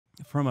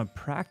from a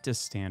practice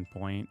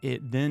standpoint,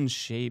 it then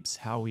shapes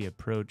how we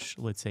approach,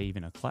 let's say,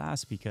 even a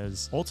class,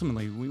 because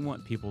ultimately we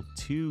want people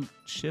to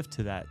shift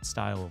to that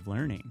style of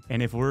learning.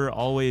 And if we're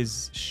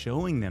always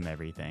showing them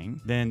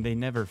everything, then they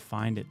never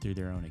find it through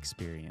their own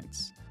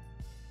experience.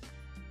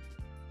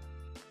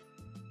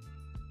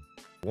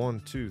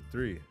 1, 2,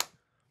 3.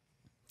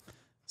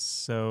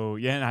 So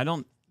yeah, and I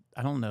don't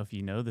know if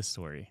you know this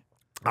story.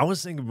 I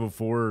was thinking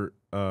before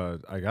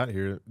I got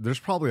here, there's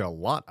probably a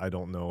lot I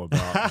don't know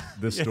about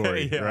this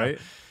story, Yeah. right?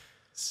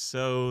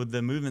 So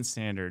the movement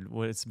standard,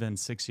 it's been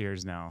 6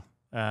 years now.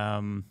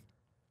 And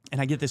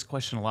I get this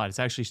question a lot.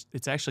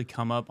 It's actually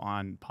come up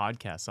on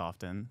podcasts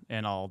often,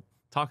 and I'll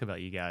talk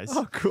about you guys.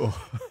 Oh, cool.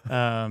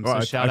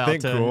 So shout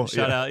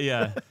out.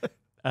 Yeah.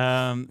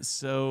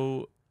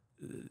 So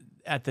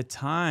at the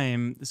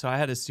time, so I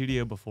had a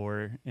studio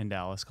before in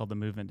Dallas called the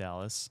Movement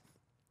Dallas.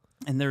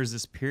 And there was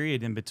this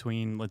period in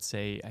between, let's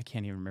say, I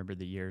can't even remember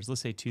the years,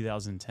 let's say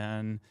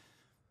 2010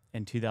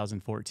 and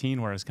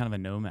 2014, where I was kind of a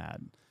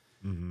nomad.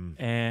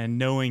 Mm-hmm. And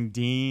knowing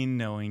Dean,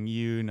 knowing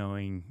you,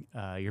 knowing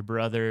your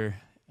brother,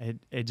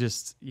 it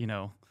just,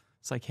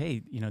 it's like,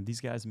 hey,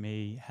 these guys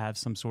may have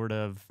some sort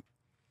of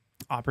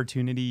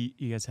opportunity.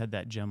 You guys had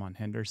that gym on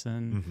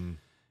Henderson. Mm-hmm.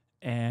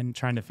 And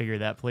trying to figure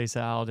that place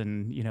out,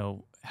 and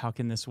how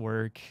can this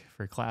work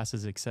for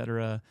classes,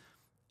 etc.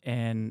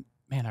 And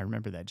man, I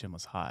remember that gym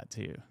was hot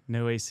too.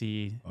 No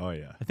AC. Oh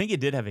yeah. I think it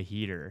did have a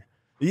heater.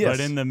 Yes.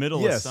 But in the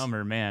middle of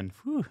summer, man,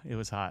 it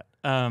was hot.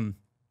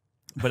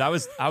 But I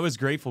was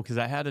grateful because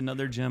I had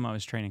another gym I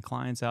was training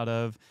clients out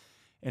of,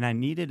 and I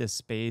needed a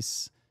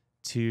space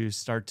to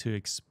start to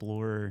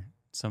explore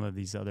some of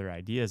these other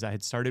ideas. I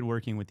had started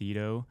working with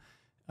Ito,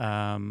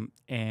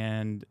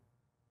 and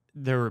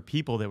there were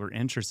people that were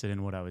interested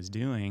in what I was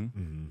doing.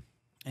 Mm-hmm.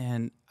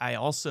 And I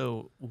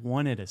also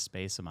wanted a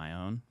space of my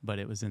own, but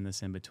it was in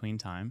this in-between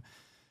time.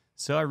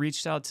 So I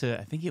reached out to,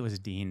 I think it was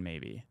Dean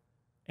maybe,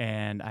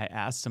 and I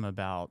asked him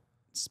about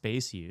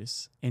space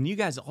use. And you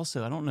guys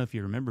also, I don't know if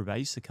you remember, but I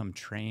used to come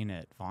train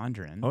at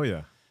Vondren. Oh,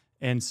 yeah.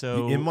 And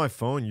so... In my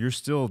phone, you're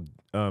still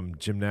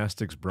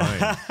gymnastics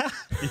Brian.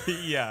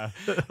 Yeah.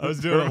 I was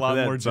doing a lot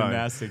more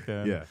gymnastic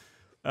then.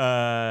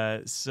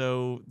 Yeah.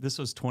 So this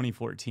was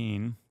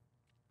 2014.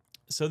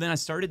 So then I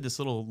started this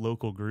little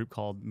local group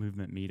called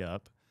Movement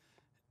Meetup.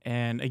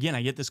 And again,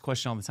 I get this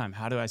question all the time.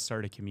 How do I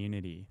start a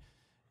community?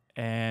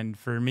 And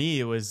for me,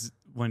 it was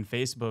when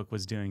Facebook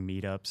was doing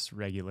meetups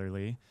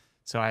regularly.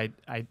 So I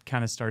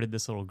kind of started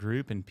this little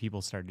group, and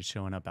people started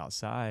showing up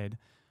outside,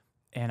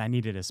 and I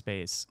needed a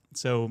space.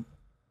 So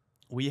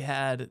we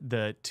had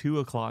the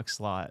 2:00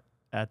 slot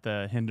at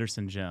the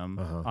Henderson gym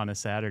on a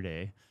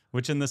Saturday,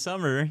 which in the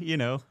summer,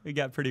 it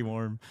got pretty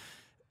warm.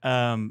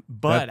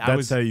 But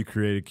that's how you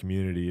create a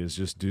community, is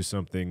just do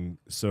something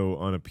so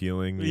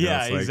unappealing.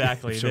 Yeah,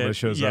 exactly. If someone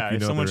shows up,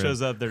 if someone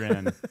shows up, they're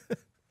in.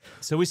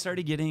 So we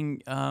started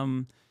getting,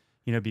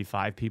 be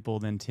 5 people,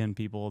 then 10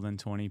 people, then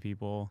 20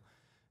 people.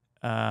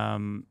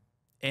 And,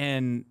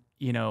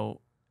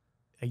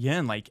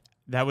 again, like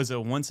that was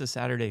a once a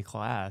Saturday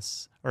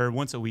class, or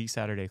once a week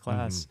Saturday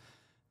class,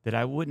 that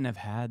I wouldn't have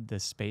had the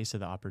space or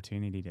the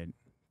opportunity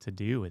to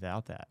do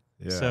without that.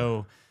 Yeah.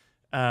 So,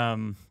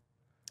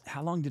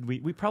 how long did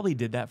we probably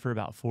did that for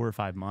about 4 or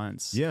 5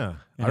 months. Yeah.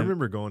 I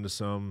remember going to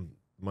some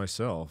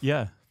myself.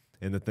 Yeah.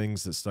 And the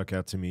things that stuck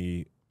out to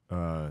me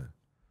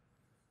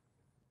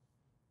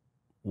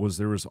was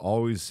there was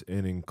always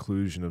an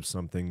inclusion of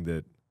something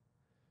that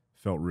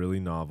felt really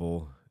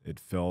novel. It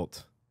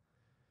felt,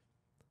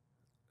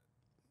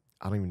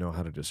 I don't even know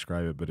how to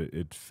describe it, but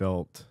it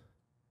felt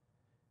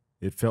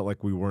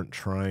like we weren't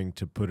trying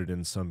to put it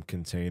in some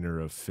container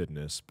of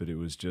fitness, but it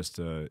was just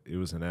it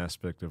was an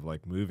aspect of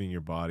like moving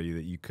your body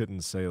that you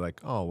couldn't say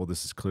like, oh, well,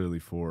 this is clearly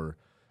for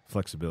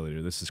flexibility,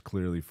 or this is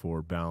clearly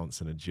for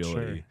balance and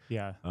agility. Sure.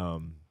 Yeah.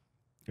 And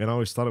I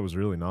always thought it was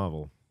really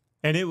novel.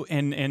 And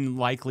and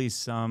likely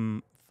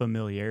some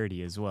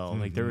familiarity as well.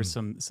 Like there were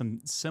some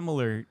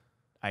similar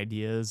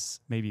ideas,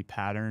 maybe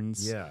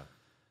patterns. Yeah.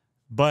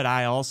 But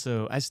I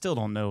still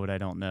don't know what I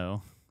don't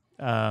know.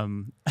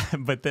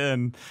 But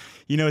then,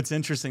 it's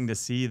interesting to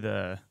see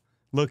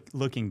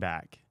looking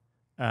back,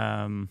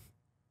 and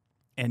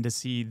to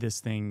see this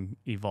thing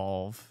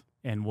evolve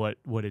and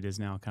what it is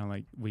now, kind of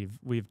like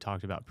we've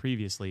talked about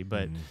previously.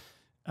 But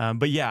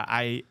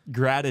yeah,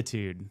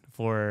 gratitude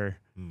for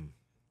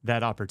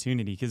that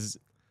opportunity, because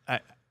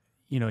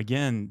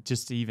again,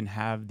 just to even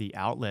have the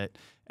outlet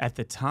at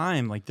the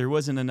time, like there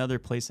wasn't another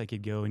place I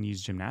could go and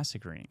use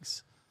gymnastic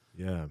rings.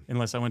 Yeah.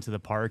 Unless I went to the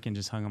park and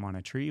just hung them on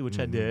a tree, which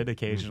I did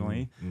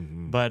occasionally.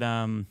 But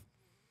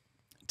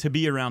to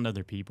be around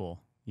other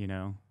people,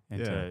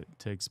 and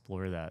to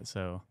explore that.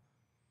 So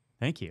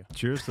thank you.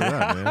 Cheers to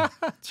that,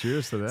 man.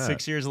 Cheers to that.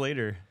 6 years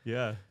later.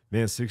 Yeah.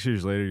 Man, 6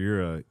 years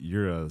later,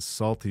 you're a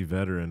salty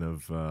veteran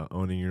of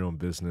owning your own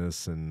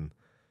business and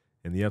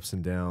the ups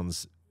and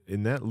downs.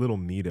 In that little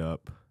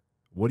meetup,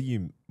 what do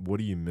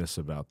you miss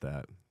about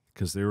that?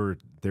 Because there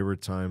were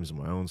times in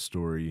my own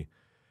story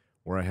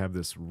where I have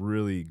this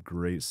really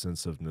great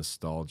sense of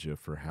nostalgia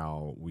for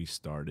how we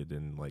started,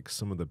 and like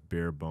some of the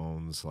bare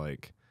bones,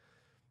 like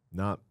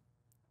not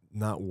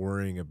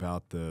worrying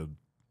about the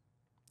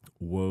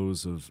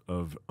woes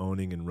of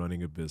owning and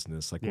running a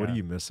business. Like, what do Yeah.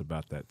 you miss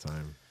about that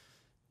time?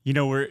 You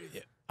know,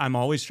 I'm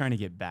always trying to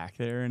get back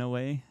there in a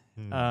way.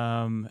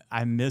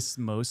 I miss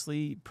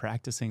mostly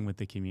practicing with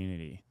the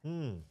community.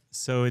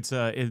 So it's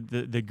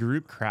the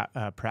group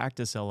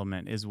practice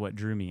element is what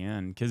drew me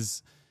in,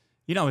 because,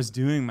 you know, I was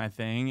doing my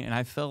thing and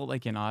I felt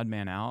like an odd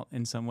man out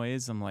in some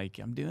ways. I'm like,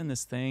 I'm doing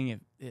this thing.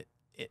 It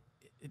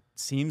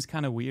seems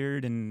kind of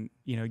weird and,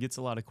 you know, it gets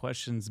a lot of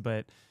questions,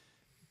 but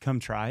come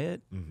try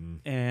it. Mm-hmm.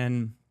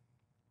 And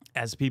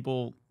as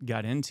people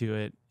got into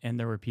it and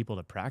there were people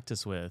to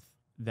practice with,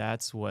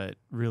 that's what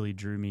really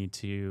drew me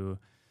to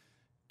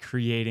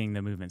creating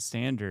the movement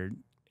standard.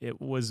 It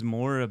was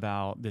more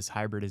about this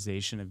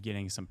hybridization of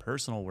getting some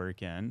personal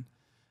work in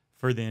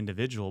for the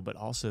individual, but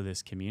also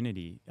this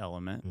community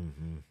element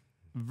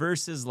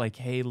versus like,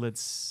 hey,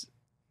 let's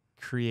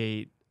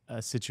create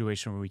a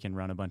situation where we can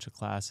run a bunch of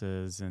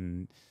classes.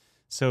 And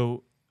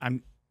so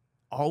I'm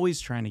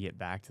always trying to get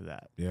back to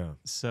that. Yeah.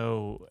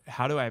 So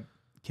how do I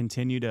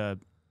continue to,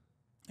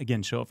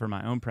 again, show up for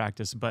my own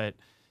practice? But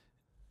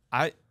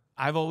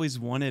I've always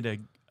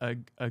wanted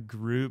a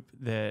group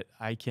that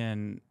I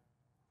can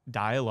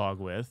dialogue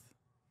with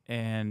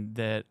and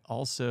that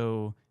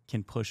also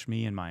can push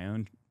me in my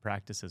own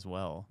practice as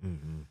well.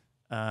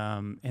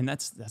 And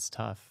that's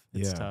tough.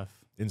 It's tough.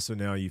 And so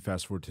now you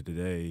fast forward to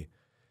today,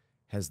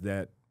 has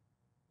that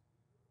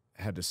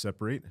had to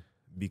separate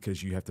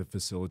because you have to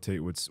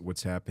facilitate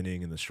what's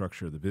happening in the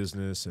structure of the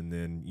business? And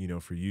then, you know,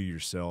 for you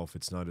yourself,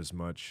 it's not as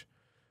much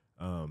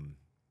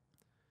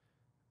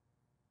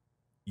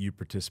you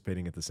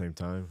participating at the same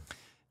time?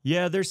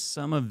 Yeah, there's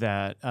some of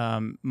that.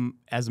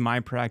 As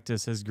my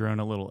practice has grown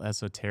a little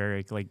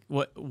esoteric, like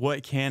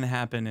what can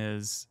happen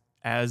is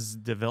as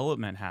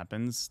development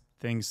happens,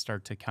 things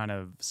start to kind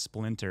of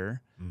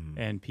splinter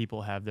and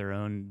people have their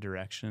own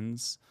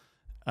directions.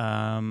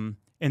 And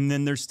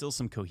then there's still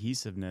some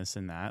cohesiveness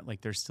in that.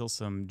 Like there's still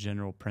some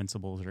general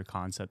principles or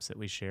concepts that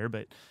we share,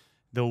 but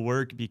the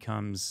work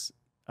becomes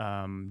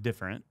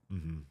different.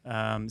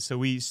 So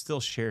we still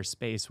share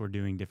space. We're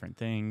doing different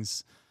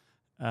things.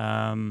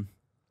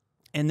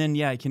 And then,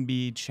 yeah, it can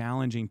be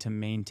challenging to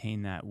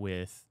maintain that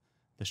with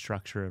the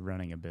structure of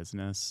running a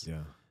business.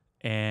 Yeah.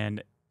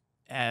 And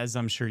as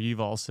I'm sure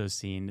you've also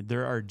seen,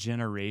 there are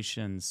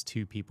generations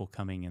to people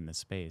coming in the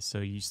space. So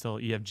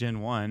you have Gen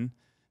 1,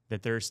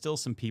 that there are still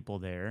some people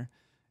there.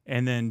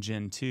 And then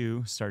Gen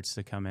 2 starts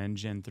to come in.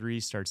 Gen 3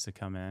 starts to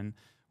come in,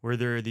 where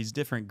there are these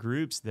different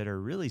groups that are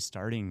really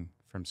starting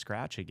from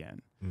scratch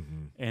again.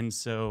 And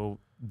so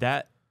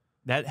that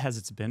has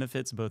its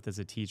benefits both as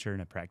a teacher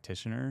and a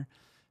practitioner,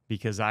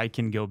 because I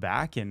can go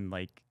back and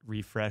like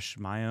refresh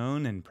my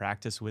own and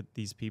practice with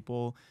these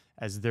people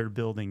as they're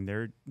building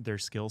their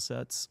skill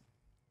sets.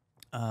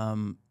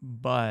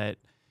 But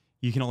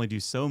you can only do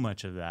so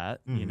much of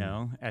that, you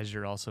know, as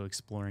you're also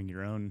exploring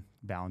your own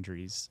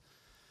boundaries.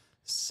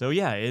 So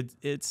yeah,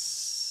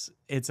 it's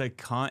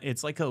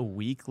like a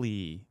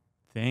weekly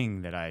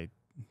thing that I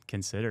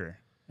consider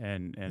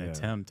and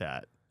attempt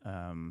at.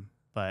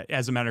 But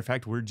as a matter of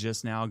fact, we're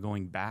just now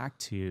going back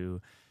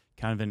to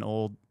kind of an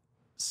old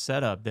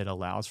setup that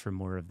allows for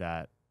more of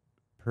that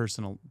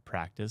personal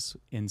practice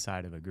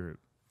inside of a group.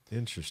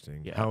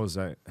 Interesting. Yeah. How is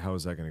that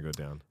going to go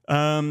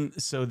down?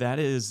 So that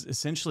is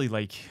essentially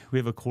like we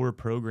have a core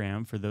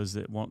program for those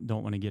that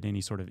don't want to get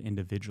any sort of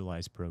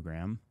individualized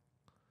program.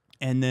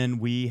 And then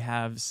we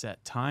have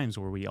set times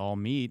where we all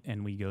meet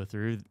and we go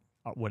through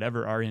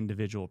whatever our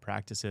individual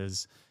practice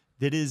is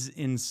that is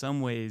in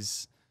some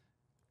ways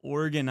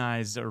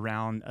organized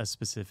around a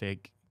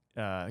specific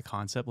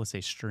concept, let's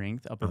say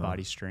strength, upper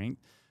body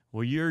strength.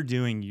 Well, you're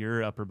doing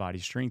your upper body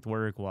strength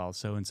work while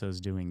so-and-so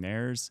is doing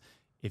theirs.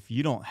 If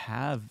you don't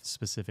have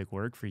specific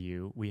work for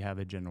you, we have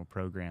a general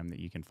program that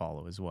you can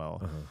follow as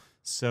well.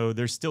 So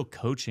there's still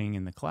coaching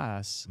in the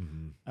class,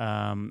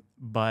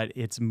 but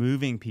it's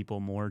moving people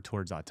more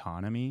towards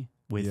autonomy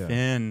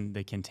within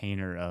the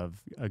container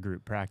of a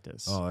group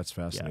practice. Oh, that's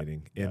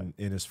fascinating. Yeah.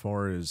 And as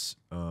far as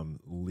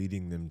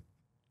leading them,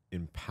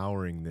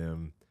 empowering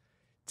them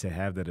to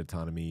have that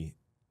autonomy,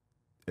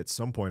 at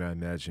some point, I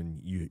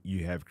imagine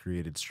you have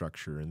created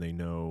structure and they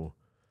know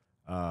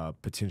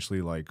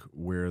potentially like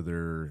where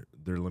their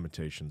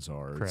limitations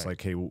are. Correct. It's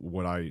like, hey,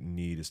 what I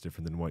need is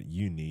different than what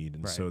you need.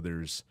 And Right. so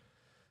there's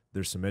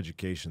some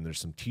education, there's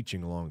some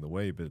teaching along the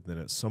way, but then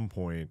at some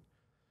point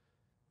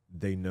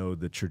they know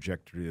the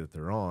trajectory that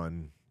they're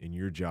on, and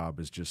your job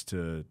is just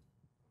to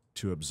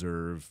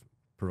observe,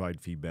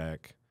 provide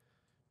feedback,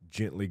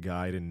 gently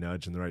guide and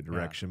nudge in the right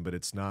direction. But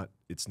it's not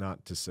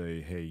to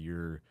say, hey,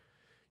 you're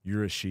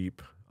a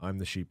sheep, I'm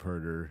the sheep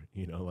herder,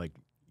 you know, like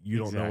you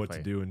don't know what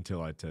to do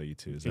until I tell you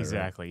to. Is that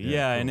exactly. right?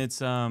 Yeah. Cool. And it's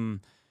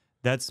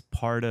that's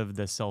part of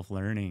the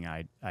self-learning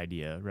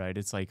idea, right?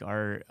 It's like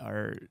our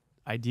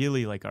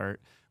ideally like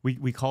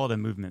we call it a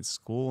movement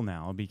school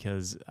now,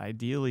 because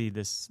ideally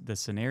the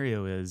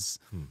scenario is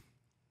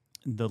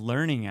the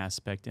learning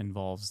aspect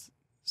involves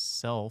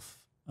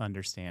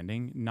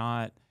self-understanding,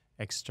 not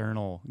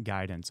external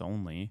guidance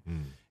only.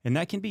 And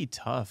that can be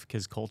tough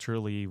because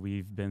culturally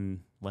we've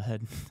been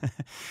led.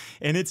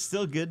 And it's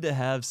still good to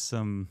have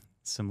some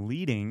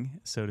leading,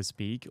 so to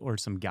speak, or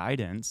some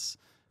guidance,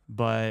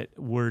 but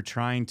we're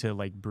trying to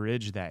like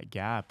bridge that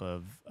gap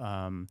of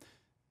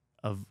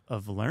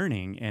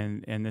learning.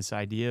 And this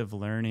idea of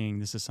learning,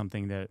 this is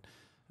something that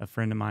a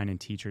friend of mine and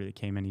teacher that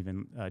came in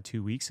even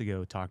 2 weeks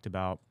ago talked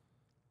about.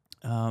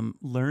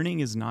 Learning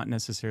is not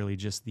necessarily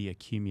just the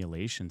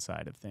accumulation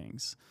side of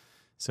things.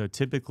 So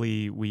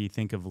typically we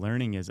think of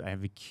learning as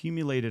I've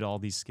accumulated all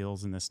these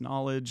skills and this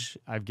knowledge.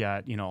 I've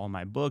got, all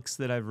my books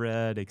that I've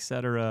read, et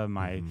cetera,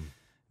 my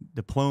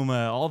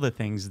diploma, all the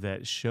things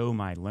that show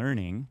my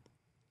learning.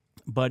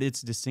 But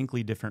it's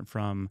distinctly different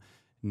from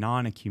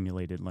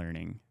non-accumulated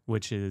learning,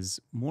 which is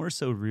more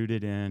so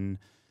rooted in,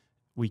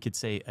 we could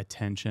say,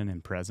 attention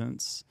and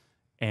presence.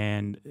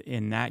 And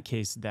in that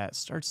case, that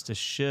starts to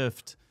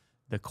shift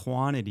the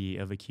quantity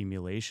of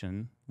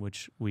accumulation,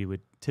 which we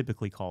would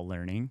typically call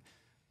learning,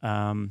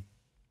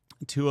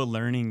 to a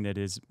learning that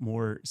is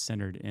more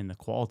centered in the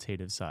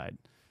qualitative side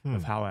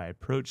of how I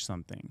approach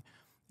something.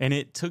 And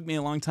it took me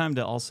a long time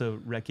to also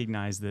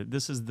recognize that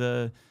this is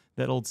that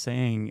old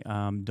saying,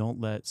 don't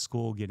let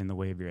school get in the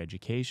way of your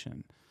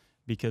education,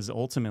 because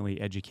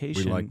ultimately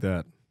education. We like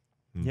that.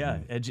 Yeah.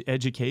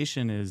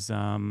 Education is,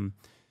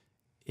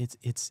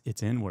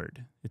 it's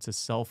inward. It's a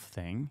self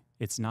thing.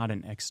 It's not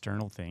an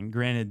external thing.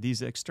 Granted,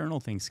 these external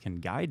things can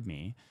guide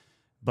me,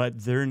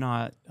 but they're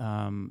not,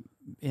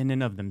 in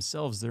and of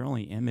themselves, they're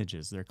only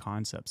images, they're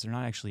concepts. They're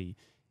not actually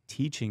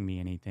teaching me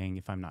anything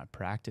if I'm not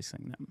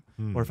practicing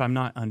them or if I'm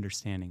not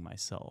understanding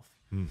myself.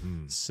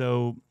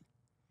 So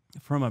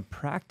from a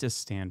practice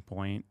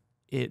standpoint,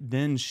 it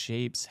then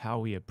shapes how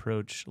we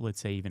approach, let's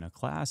say, even a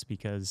class,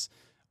 because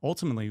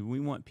ultimately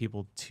we want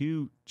people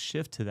to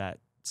shift to that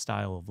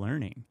style of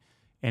learning.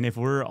 And if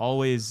we're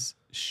always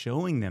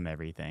showing them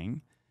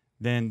everything,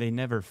 then they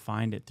never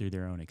find it through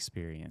their own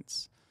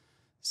experience.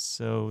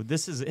 So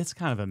it's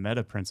kind of a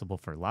meta principle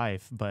for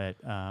life,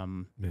 but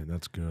man,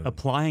 that's good.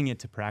 Applying it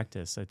to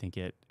practice, I think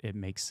it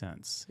makes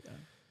sense. Yeah.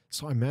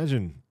 So I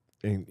imagine,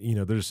 and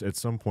there's at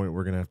some point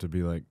we're gonna have to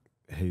be like,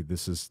 hey,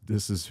 this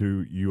is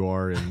who you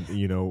are, and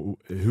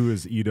who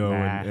is Ito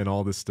and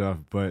all this stuff.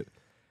 But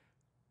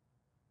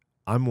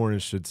I'm more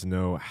interested to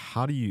know,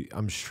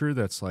 I'm sure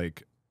that's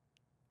like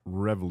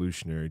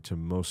revolutionary to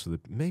most of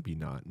maybe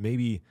not,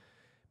 maybe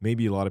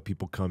a lot of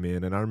people come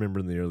in, and I remember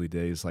in the early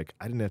days, like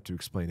I didn't have to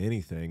explain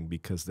anything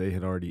because they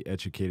had already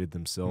educated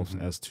themselves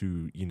as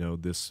to,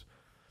 this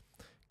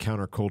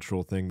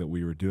countercultural thing that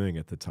we were doing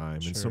at the time.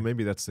 Sure. And so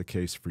maybe that's the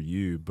case for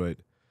you, but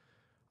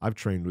I've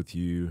trained with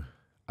you.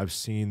 I've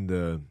seen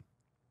the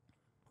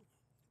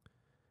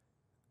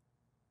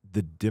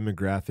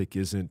demographic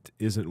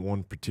isn't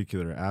one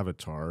particular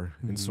avatar.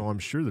 And so I'm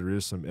sure there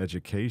is some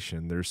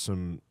education. There's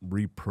some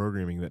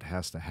reprogramming that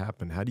has to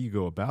happen. How do you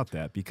go about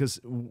that? Because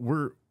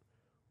we're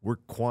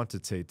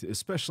quantitative,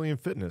 especially in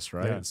fitness,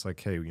 right? Yeah. It's like,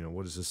 hey,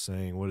 what is this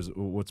saying?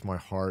 What's my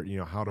heart?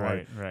 How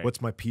do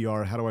what's my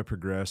PR? How do I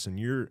progress? And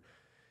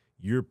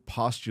you're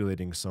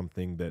postulating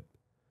something that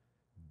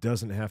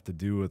doesn't have to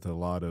do with a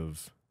lot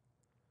of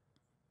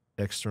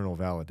external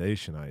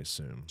validation, I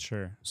assume.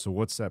 Sure. So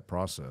what's that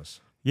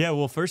process? Yeah,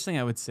 well, first thing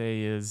I would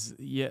say is,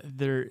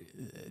 there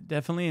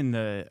definitely in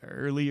the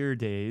earlier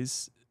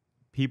days,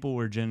 people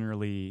were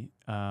generally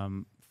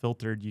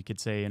filtered, you could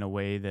say, in a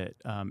way that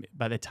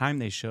by the time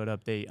they showed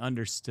up, they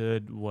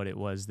understood what it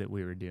was that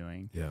we were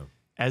doing. Yeah.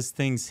 As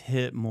things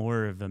hit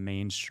more of the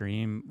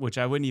mainstream, which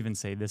I wouldn't even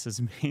say this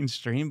is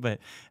mainstream, but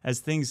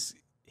as things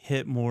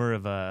hit more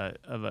of a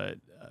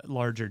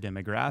larger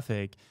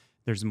demographic,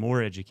 there's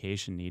more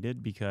education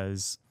needed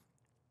because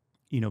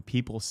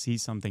people see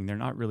something, they're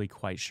not really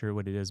quite sure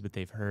what it is, but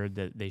they've heard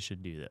that they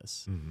should do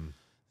this.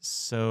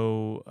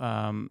 So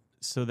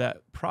that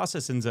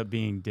process ends up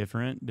being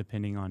different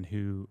depending on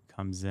who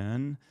comes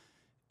in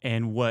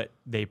and what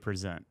they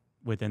present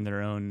within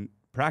their own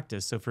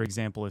practice. So for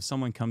example, if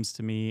someone comes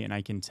to me and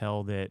I can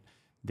tell that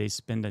they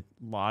spend a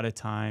lot of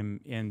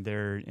time in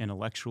their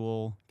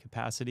intellectual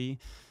capacity,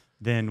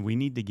 then we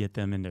need to get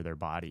them into their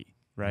body,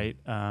 right?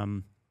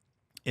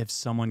 If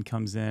someone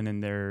comes in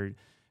and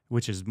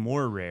which is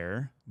more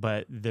rare,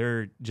 but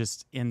they're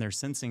just in their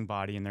sensing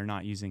body and they're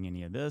not using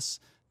any of this,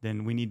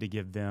 then we need to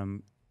give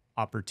them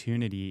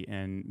opportunity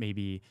and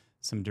maybe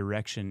some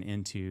direction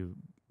into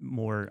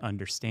more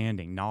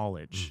understanding,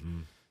 knowledge.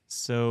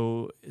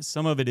 So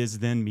some of it is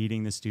then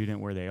meeting the student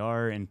where they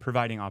are and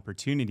providing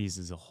opportunities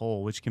as a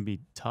whole, which can be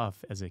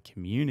tough as a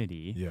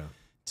community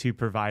to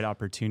provide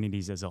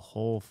opportunities as a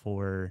whole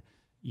for,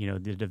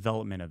 the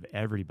development of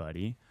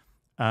everybody.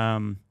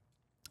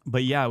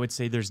 But yeah, I would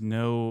say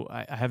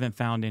I haven't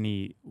found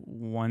any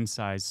one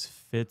size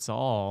fits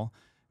all,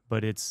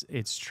 but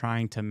it's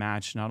trying to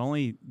match not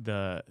only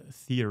the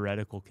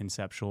theoretical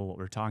conceptual, what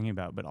we're talking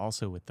about, but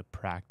also with the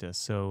practice.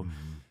 So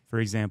for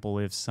example,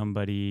 if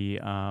somebody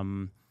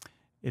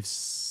if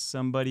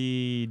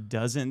somebody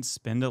doesn't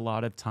spend a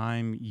lot of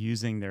time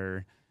using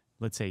their,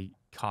 let's say,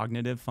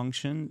 cognitive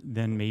function,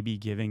 then maybe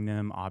giving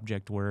them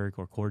object work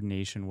or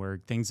coordination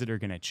work, things that are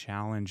going to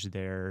challenge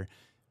their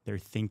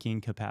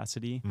thinking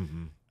capacity.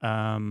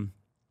 And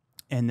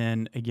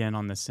then again,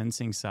 on the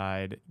sensing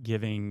side,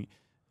 giving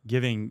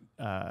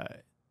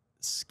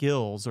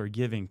skills or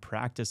giving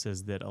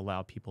practices that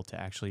allow people to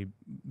actually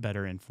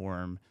better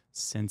inform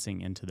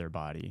sensing into their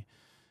body.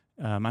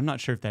 I'm not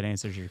sure if that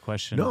answers your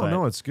question.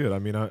 No, it's good. I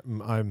mean,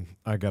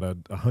 I got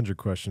 100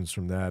 questions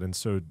from that, and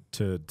so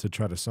to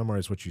try to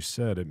summarize what you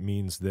said, it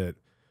means that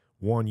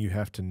one, you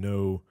have to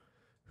know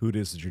who it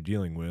is that you're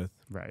dealing with.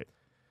 Right.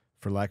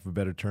 For lack of a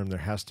better term, there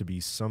has to be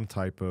some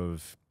type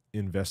of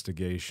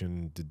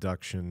investigation,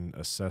 deduction,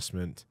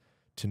 assessment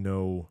to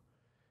know,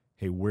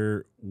 hey,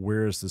 where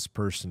is this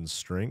person's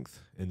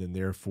strength, and then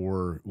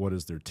therefore what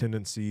is their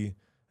tendency,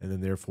 and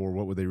then therefore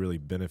what would they really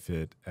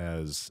benefit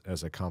as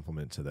a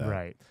complement to that.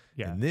 Right.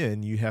 Yeah. And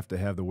then you have to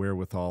have the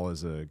wherewithal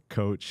as a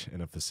coach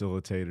and a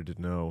facilitator to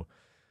know,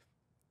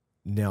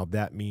 now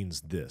that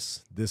means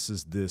this. This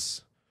is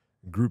this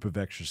group of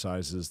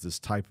exercises, this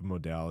type of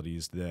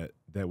modalities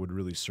that would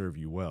really serve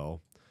you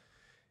well.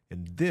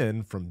 And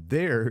then from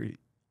there,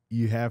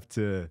 you have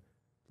to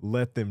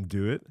let them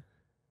do it,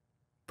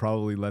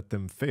 probably let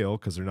them fail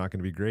because they're not going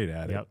to be great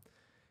at it.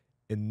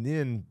 And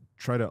then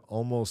try to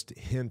almost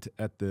hint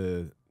at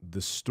the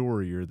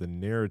story or the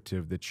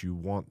narrative that you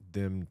want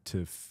them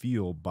to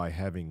feel by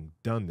having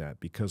done that,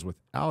 because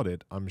without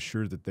it, I'm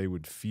sure that they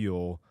would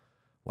feel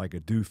like a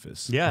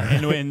doofus. Yeah,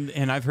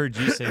 and I've heard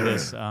you say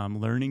this: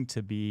 learning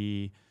to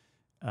be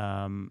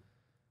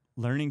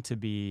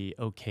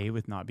okay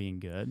with not being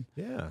good.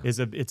 Yeah, it's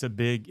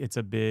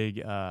a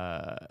big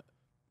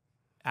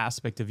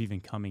aspect of even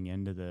coming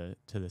into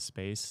the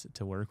space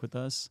to work with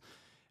us.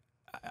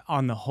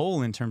 On the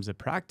whole, in terms of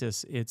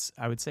practice, it's,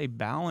 I would say,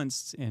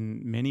 balanced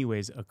in many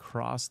ways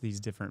across these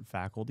different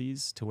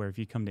faculties, to where if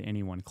you come to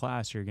any one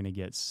class, you're going to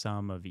get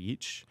some of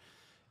each.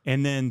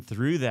 And then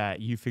through that,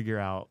 you figure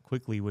out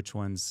quickly which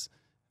ones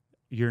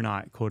you're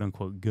not, quote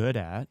unquote, good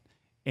at.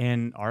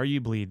 And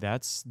arguably,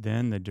 that's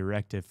then the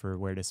directive for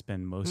where to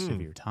spend most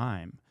of your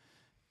time.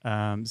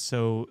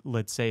 So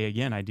let's say,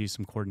 again, I do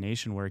some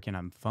coordination work and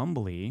I'm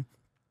fumbly.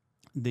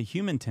 The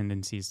human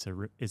tendency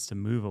is to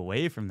move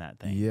away from that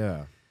thing.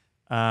 Yeah.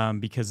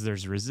 Because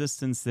there's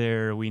resistance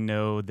there. We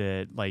know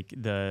that, like,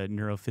 the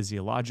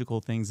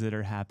neurophysiological things that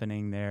are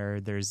happening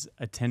there's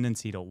a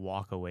tendency to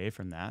walk away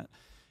from that,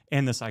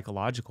 and the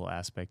psychological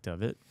aspect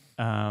of it.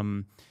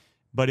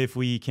 But if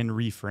we can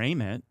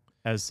reframe it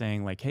as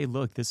saying, like, hey,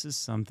 look, this is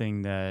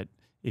something that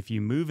if you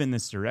move in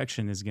this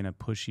direction is going to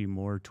push you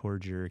more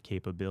towards your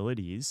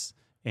capabilities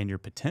and your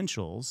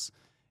potentials,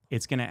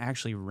 it's going to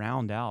actually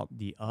round out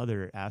the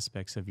other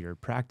aspects of your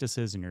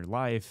practices and your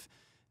life.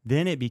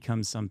 Then it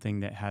becomes something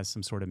that has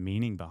some sort of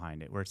meaning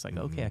behind it, where it's like,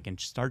 okay, I can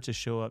start to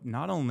show up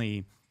not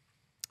only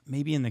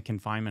maybe in the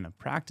confinement of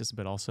practice,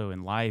 but also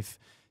in life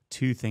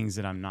to things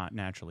that I'm not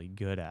naturally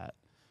good at.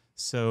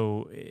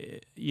 So,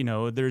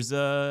 there's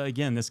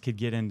again, this could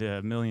get into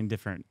a million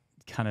different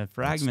kind of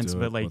fragments,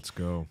 but like, let's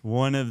go.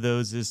 One of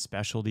those is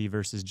specialty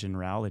versus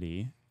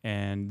generality.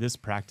 And this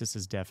practice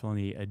is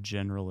definitely a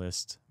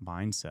generalist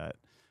mindset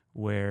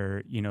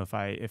where,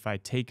 if I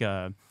take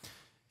a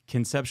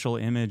conceptual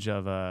image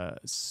of a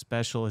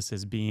specialist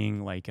as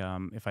being like,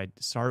 if I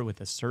start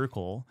with a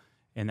circle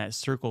and that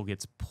circle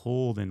gets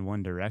pulled in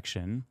one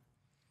direction,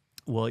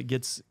 well, it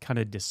gets kind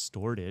of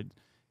distorted.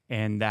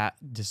 And that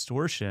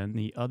distortion,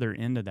 the other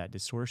end of that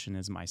distortion,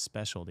 is my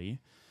specialty.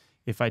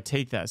 If I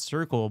take that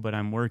circle, but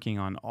I'm working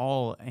on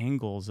all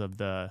angles of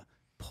the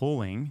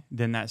pulling,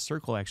 then that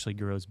circle actually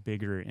grows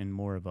bigger in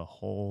more of a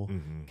whole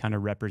kind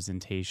of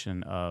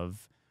representation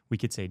of, we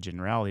could say,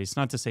 generality. It's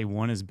not to say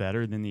one is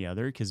better than the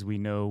other, because we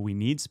know we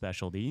need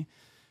specialty,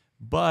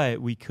 but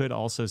we could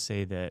also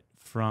say that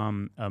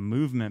from a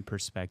movement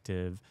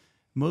perspective,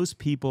 most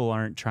people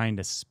aren't trying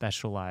to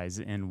specialize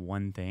in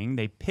one thing.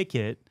 They pick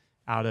it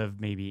out of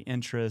maybe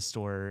interest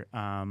or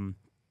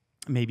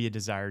maybe a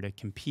desire to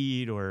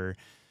compete, or,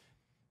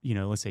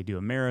 let's say do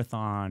a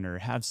marathon or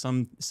have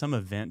some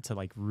event to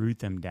like root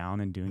them down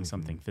in doing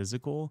something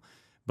physical.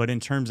 But in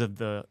terms of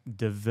the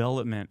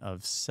development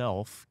of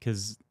self,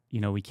 because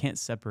we can't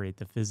separate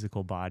the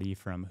physical body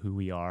from who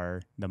we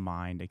are, the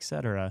mind,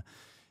 etc.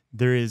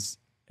 There is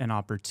an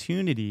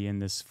opportunity in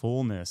this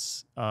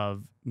fullness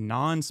of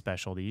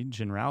non-specialty,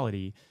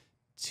 generality,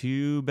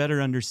 to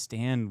better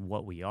understand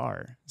what we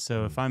are.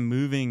 So if I'm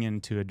moving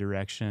into a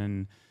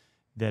direction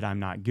that I'm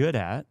not good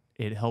at,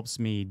 it helps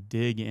me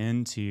dig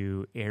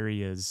into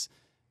areas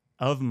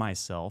of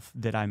myself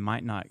that I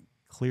might not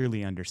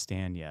clearly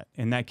understand yet.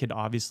 And that could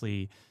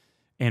obviously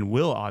and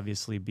will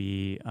obviously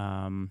be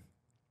on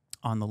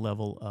the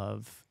level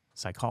of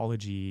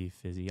psychology,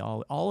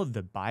 physiology, all of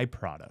the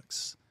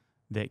byproducts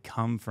that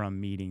come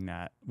from meeting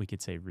that, we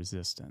could say,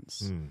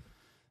 resistance.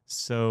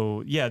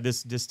 So, yeah,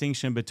 this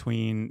distinction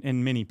between,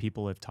 and many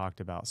people have talked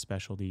about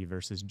specialty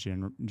versus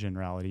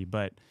generality,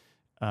 but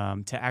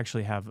to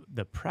actually have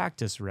the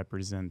practice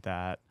represent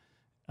that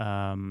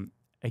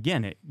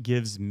again, it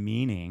gives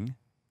meaning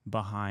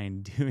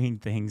behind doing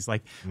things.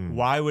 Like,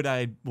 why would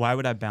I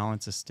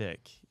balance a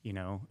stick?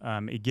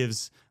 It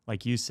gives,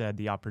 like you said,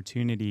 the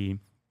opportunity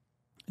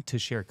to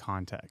share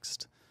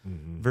context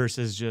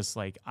versus just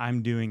like,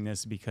 I'm doing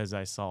this because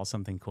I saw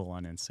something cool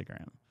on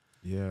Instagram.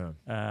 Yeah.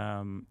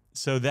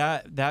 So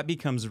that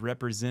becomes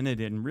represented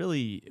in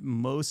really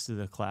most of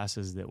the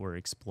classes that we're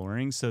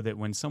exploring, so that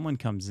when someone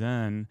comes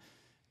in,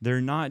 they're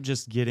not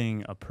just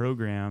getting a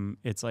program.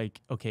 It's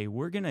like, okay,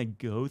 we're going to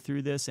go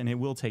through this, and it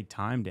will take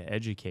time to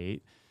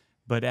educate.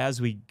 But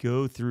as we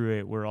go through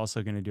it, we're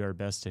also going to do our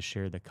best to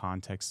share the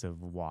context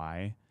of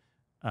why.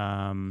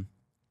 And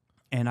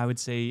I would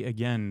say,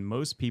 again,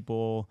 most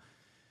people,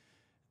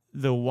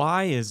 the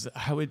why is,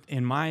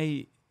 in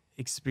my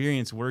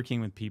experience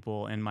working with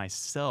people and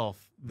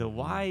myself, the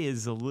why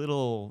is a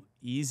little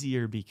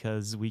easier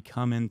because we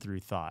come in through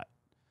thought.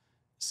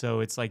 So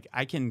it's like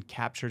I can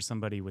capture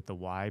somebody with the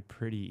why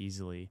pretty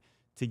easily.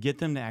 To get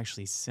them to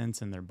actually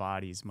sense in their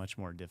body is much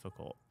more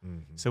difficult.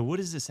 So what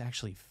does this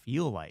actually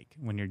feel like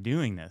when you're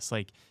doing this?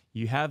 Like,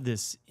 you have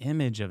this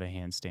image of a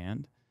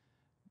handstand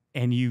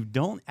and you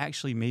don't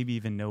actually maybe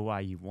even know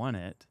why you want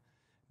it,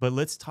 but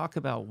let's talk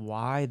about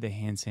why the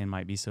handstand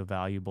might be so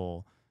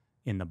valuable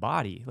in the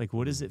body. Like,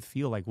 what does it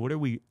feel like? What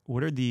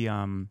are the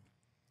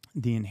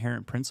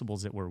inherent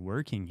principles that we're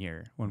working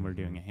here when we're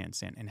doing a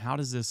handstand? And how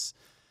does this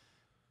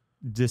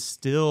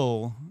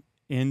distill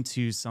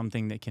into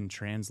something that can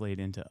translate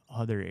into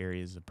other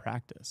areas of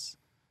practice?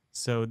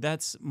 So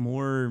that's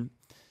more,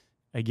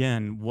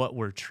 again, what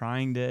we're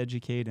trying to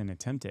educate and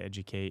attempt to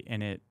educate,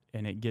 and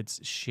it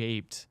gets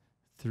shaped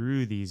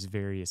through these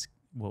various,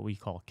 what we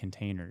call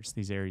containers,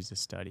 these areas of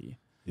study.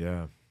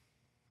 Yeah.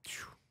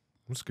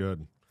 That's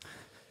good.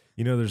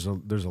 There's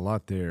a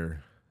lot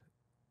there,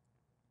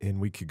 and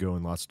we could go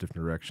in lots of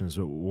different directions.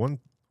 But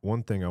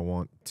one thing I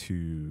want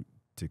to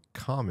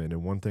comment,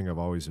 and one thing I've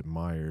always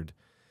admired,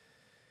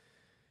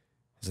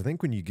 is I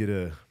think when you get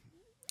a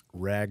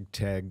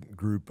ragtag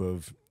group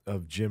of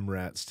gym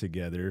rats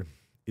together,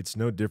 it's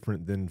no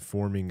different than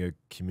forming a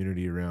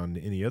community around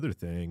any other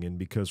thing. And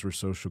because we're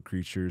social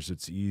creatures,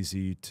 it's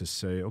easy to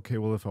say, okay,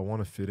 well, if I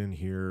want to fit in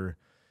here,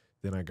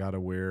 then I got to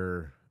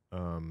wear,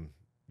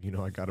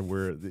 I got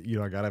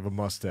to have a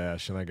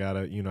mustache, and I got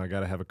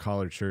to have a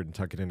collared shirt and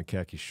tuck it into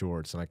khaki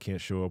shorts, and I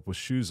can't show up with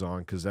shoes on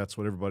because that's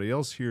what everybody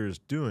else here is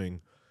doing.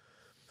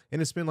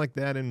 And it's been like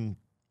that in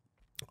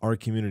our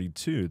community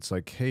too. It's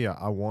like, hey,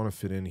 I want to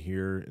fit in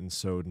here, and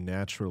so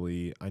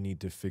naturally I need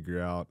to figure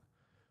out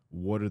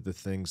what are the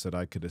things that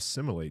I could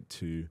assimilate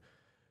to.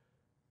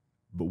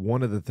 But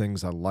one of the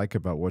things I like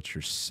about what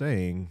you're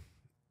saying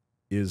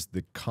is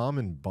the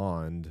common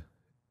bond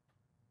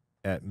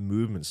at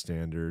Movement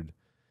Standard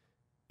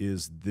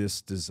is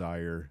this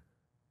desire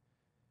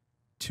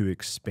to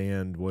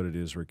expand what it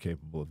is we're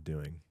capable of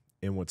doing.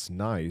 And what's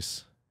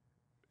nice,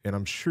 and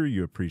I'm sure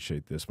you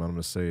appreciate this, but I'm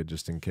going to say it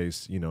just in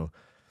case,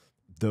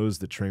 those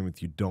that train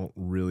with you don't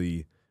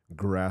really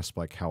grasp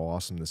like how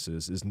awesome this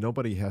is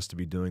nobody has to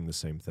be doing the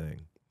same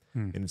thing.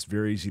 And it's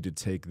very easy to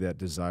take that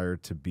desire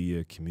to be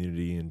a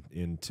community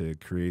and to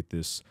create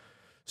this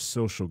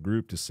social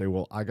group to say,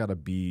 well, I gotta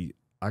be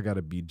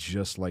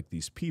just like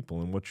these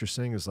people. And what you're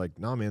saying is like,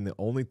 nah, man, the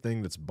only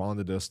thing that's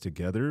bonded us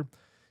together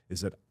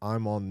is that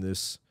I'm on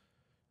this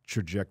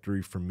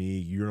trajectory for me,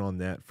 you're on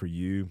that for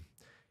you.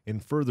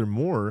 And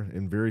furthermore,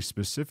 and very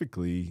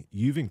specifically,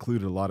 you've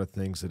included a lot of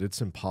things that it's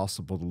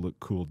impossible to look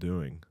cool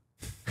doing.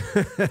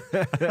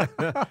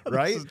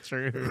 Right? This is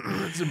true.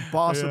 It's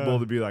impossible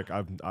to be like,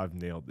 I've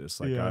nailed this.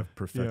 Like, I've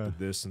perfected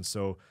this. And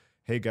so,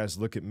 hey guys,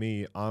 look at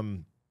me.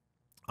 I'm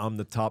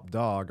the top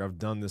dog. I've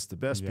done this the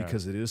best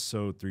because it is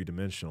so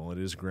three-dimensional. It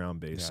is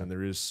ground-based, and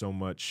there is so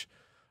much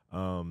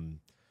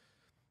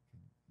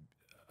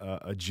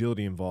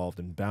agility involved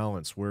and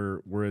balance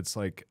where it's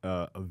like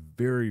a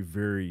very,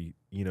 very,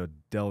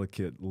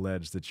 delicate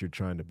ledge that you're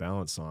trying to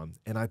balance on.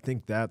 And I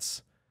think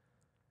that's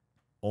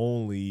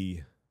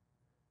only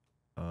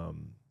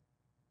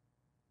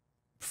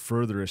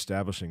further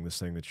establishing this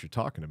thing that you're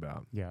talking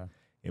about. Yeah.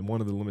 And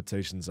one of the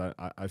limitations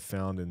I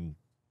found in,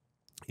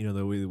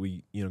 the way that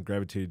we,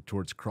 gravitated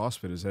towards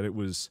CrossFit is that it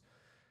was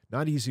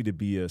not easy to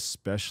be a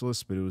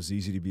specialist, but it was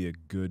easy to be a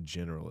good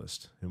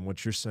generalist. And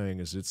what you're saying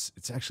is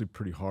it's actually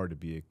pretty hard to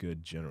be a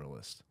good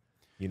generalist.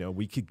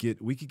 We could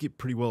get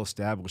pretty well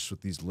established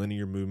with these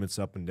linear movements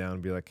up and down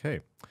and be like,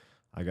 hey,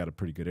 I got a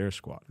pretty good air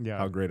squat. Yeah.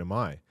 How great am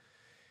I?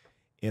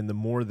 And the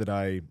more that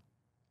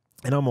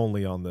and I'm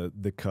only on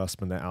the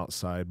cusp and the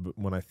outside, but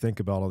when I think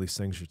about all these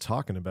things you're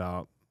talking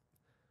about,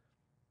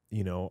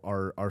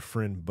 our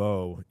friend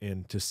Bo,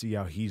 and to see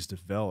how he's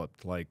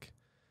developed, like,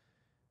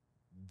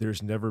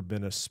 there's never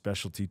been a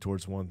specialty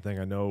towards one thing.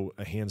 I know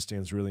a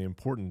handstand's really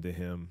important to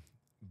him,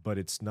 but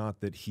it's not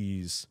that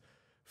he's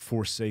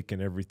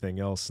forsaken everything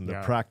else in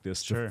the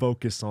practice to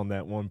focus on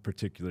that one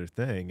particular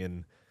thing.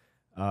 And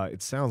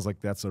it sounds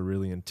like that's a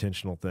really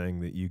intentional thing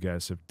that you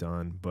guys have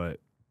done, but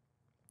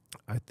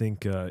I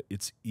think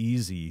it's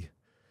easy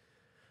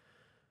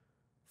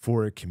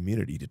for a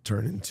community to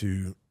turn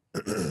into,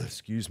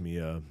 excuse me,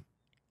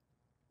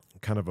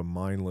 kind of a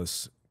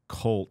mindless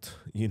cult,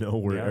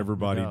 where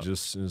everybody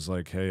just is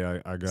like, hey,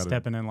 I got to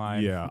stepping in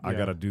line. Yeah, I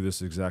got to do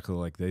this exactly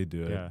like they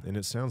do it. Yeah. And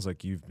it sounds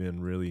like you've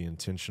been really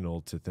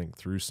intentional to think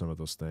through some of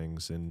those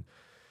things. And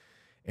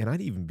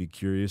I'd even be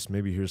curious,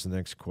 maybe here's the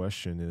next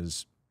question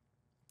is,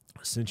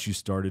 since you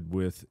started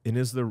with, and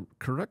is the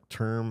correct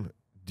term,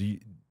 do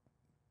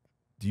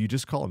you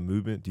just call it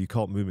movement? Do you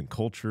call it movement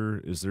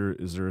culture? Is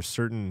there a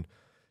certain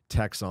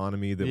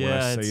taxonomy that when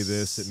I say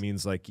this, it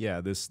means like,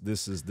 this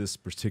is this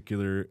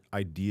particular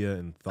idea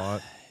and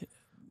thought?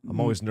 I'm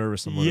always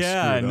nervous I'm going to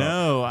screw it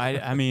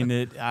up. I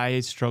mean, I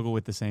struggle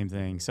with the same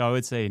thing. So I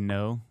would say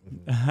no.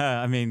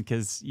 I mean,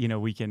 because,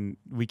 we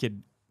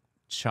could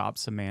chop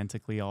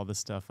semantically all this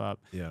stuff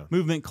up. Yeah.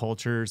 Movement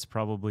culture is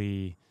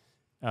probably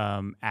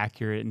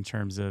accurate in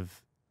terms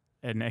of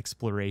an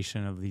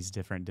exploration of these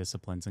different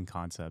disciplines and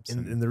concepts.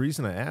 And the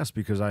reason I ask,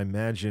 because I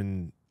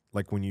imagine,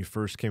 like, when you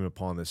first came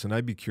upon this, and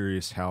I'd be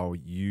curious how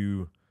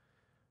you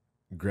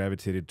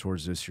gravitated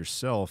towards this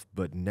yourself,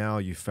 but now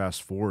you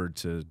fast forward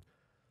to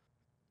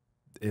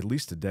at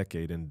least a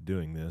decade into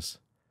doing this,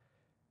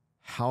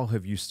 how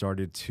have you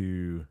started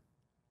to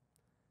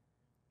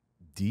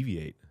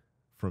deviate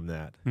from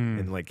that?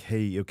 And like,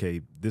 hey,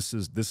 okay, this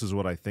is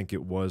what I think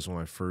it was when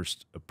I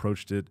first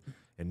approached it,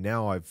 and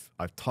now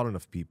I've taught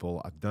enough people,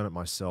 I've done it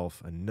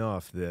myself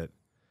enough that,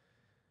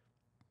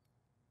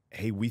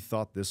 hey, we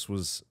thought this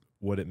was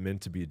what it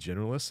meant to be a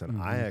generalist,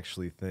 and I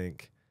actually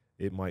think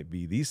it might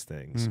be these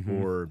things.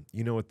 Or,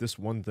 what, this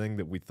one thing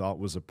that we thought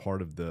was a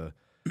part of the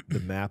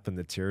map and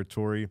the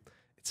territory,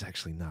 it's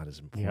actually not as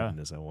important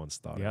as I once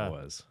thought it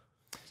was.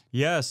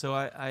 Yeah, so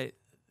I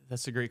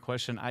that's a great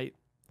question.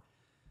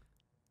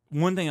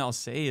 One thing I'll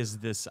say is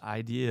this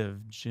idea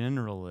of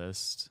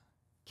generalist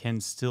can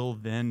still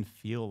then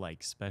feel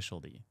like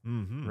specialty,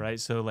 right?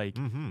 So like,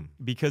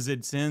 because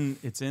it's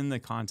in the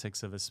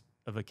context of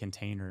a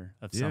container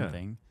of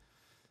something.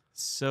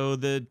 So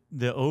the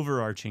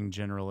overarching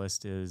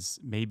generalist is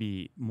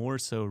maybe more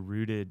so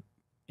rooted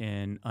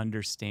in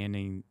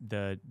understanding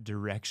the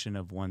direction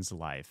of one's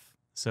life.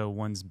 So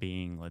one's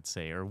being, let's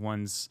say, or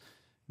one's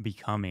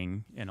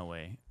becoming in a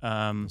way.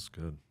 That's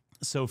good.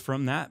 So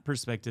from that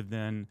perspective,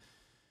 then,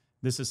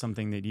 this is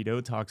something that Ido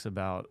talks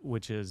about,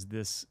 which is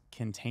this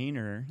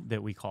container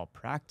that we call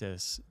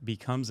practice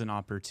becomes an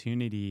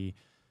opportunity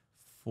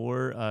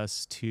for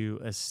us to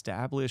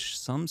establish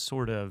some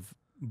sort of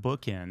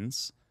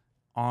bookends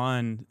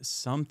on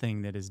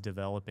something that is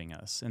developing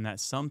us. And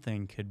that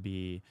something could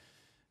be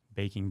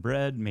baking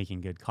bread, making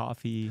good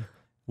coffee,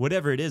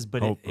 whatever it is.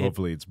 But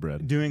hopefully it's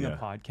bread. Doing a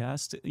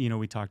podcast,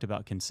 we talked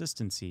about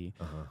consistency.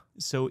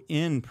 So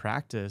in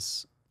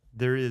practice,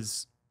 there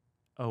is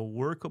a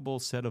workable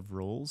set of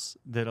rules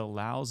that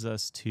allows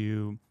us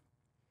to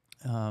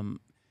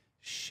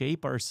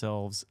shape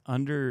ourselves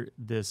under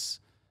this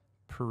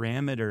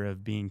parameter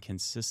of being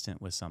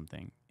consistent with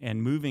something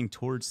and moving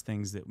towards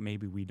things that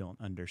maybe we don't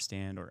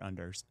understand or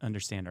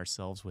understand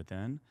ourselves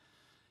within.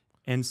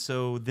 And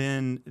so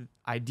then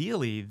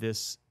ideally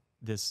this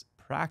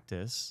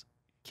practice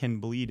can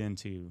bleed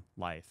into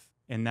life,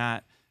 and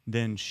that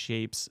then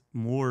shapes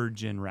more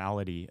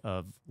generality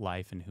of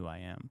life and who I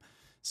am.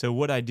 So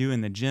what I do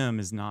in the gym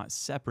is not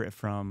separate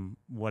from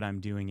what I'm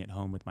doing at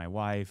home with my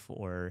wife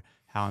or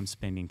how I'm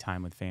spending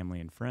time with family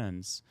and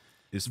friends.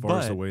 As far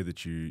as the way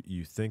that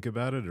you think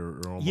about it,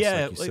 or almost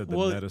like you said,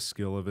 the meta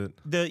skill of it?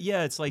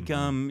 It's like,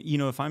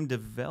 if I'm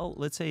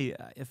let's say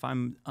if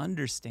I'm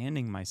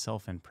understanding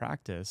myself in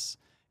practice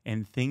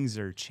and things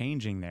are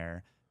changing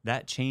there,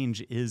 that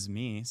change is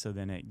me, so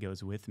then it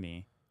goes with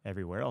me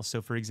everywhere else.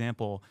 So for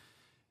example,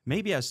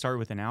 maybe I start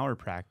with an hour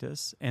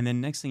practice, and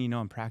then next thing you know,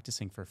 I'm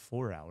practicing for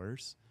 4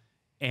 hours.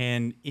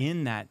 And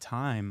in that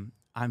time,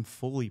 I'm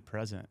fully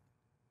present.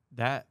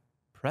 That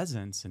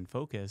presence and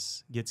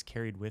focus gets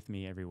carried with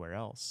me everywhere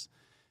else.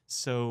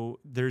 So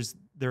there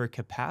are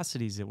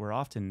capacities that we're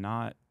often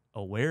not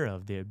aware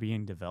of that are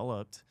being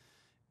developed.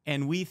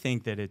 And we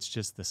think that it's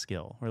just the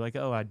skill. We're like,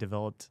 oh, I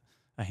developed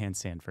a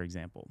handstand, for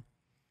example.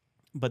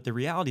 But the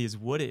reality is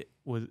what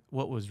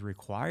was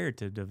required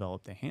to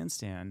develop the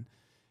handstand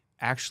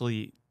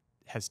actually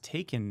has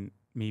taken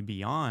me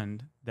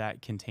beyond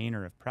that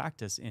container of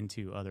practice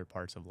into other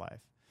parts of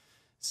life.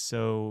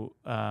 So,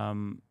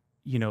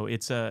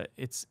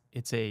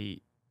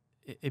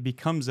 it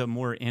becomes a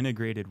more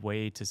integrated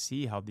way to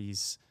see how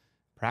these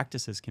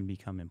practices can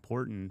become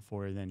important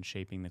for then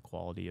shaping the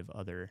quality of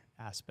other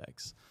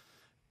aspects.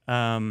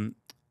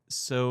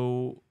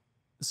 So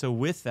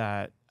with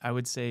that, I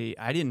would say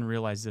I didn't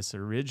realize this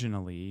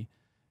originally,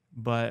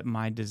 but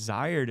my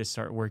desire to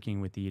start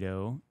working with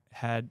Ido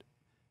had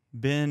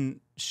been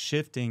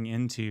shifting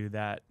into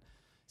that,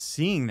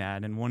 seeing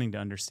that and wanting to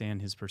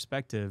understand his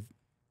perspective.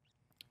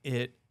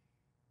 It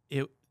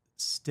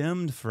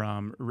stemmed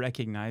from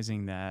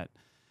recognizing that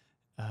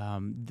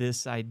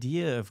this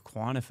idea of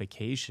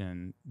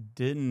quantification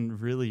didn't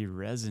really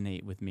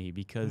resonate with me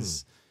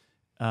because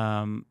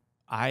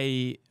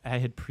I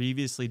had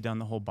previously done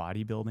the whole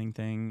bodybuilding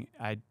thing.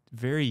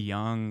 Very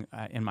young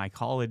in my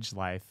college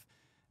life,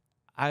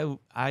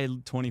 I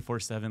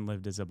 24/7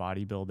 lived as a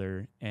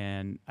bodybuilder,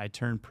 and I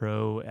turned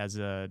pro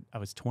I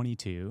was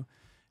 22.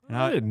 And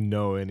I didn't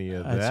know any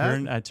of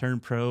that. I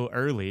turned pro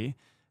early,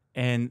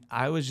 and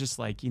I was just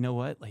like, you know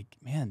what? Like,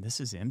 man, this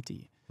is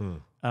empty.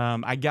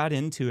 I got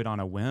into it on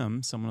a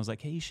whim. Someone was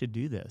like, hey, you should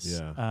do this.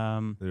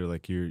 Yeah. They're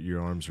like,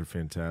 your arms are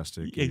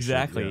fantastic.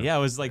 Exactly. I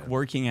was like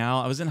working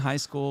out. I was in high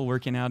school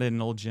working out at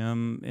an old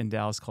gym in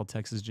Dallas called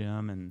Texas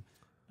Gym. And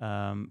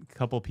a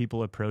couple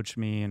people approached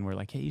me and were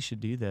like, hey, you should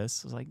do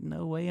this. I was like,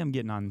 no way I'm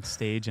getting on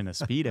stage in a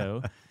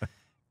Speedo.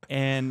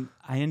 And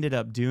I ended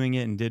up doing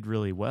it and did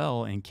really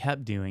well and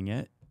kept doing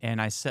it.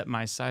 And I set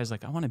my sights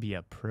like, I want to be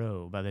a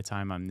pro by the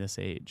time I'm this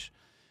age.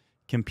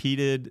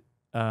 Competed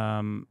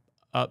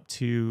up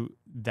to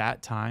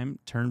that time,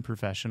 turned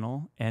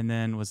professional, and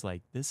then was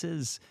like, this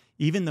is,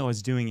 even though I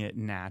was doing it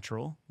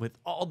natural with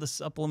all the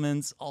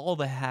supplements, all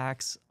the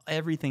hacks,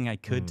 everything I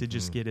could to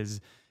just get as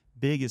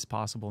big as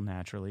possible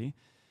naturally,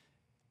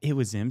 it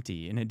was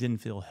empty and it didn't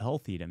feel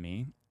healthy to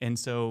me. And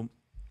so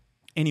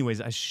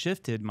anyways, I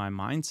shifted my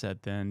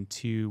mindset then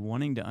to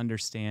wanting to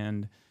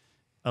understand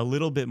a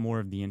little bit more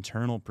of the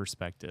internal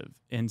perspective.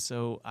 And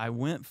so I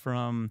went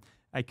from,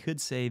 I could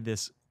say,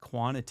 this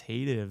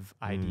quantitative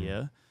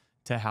idea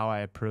to how I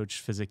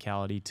approach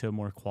physicality to a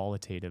more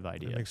qualitative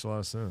idea. That makes a lot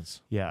of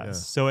sense. Yeah.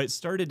 So it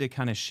started to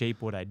kind of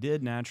shape what I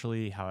did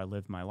naturally, how I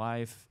lived my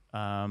life.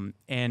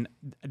 And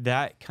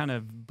that kind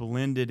of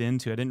blended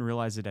into, I didn't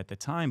realize it at the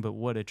time, but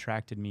what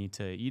attracted me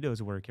to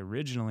Ido's work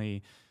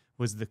originally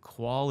was the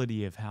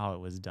quality of how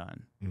it was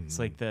done. It's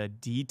like the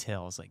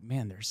details, like,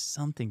 man, there's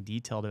something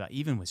detailed about,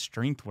 even with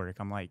strength work.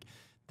 I'm like,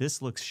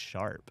 this looks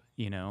sharp,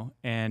 you know?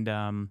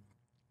 And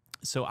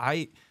so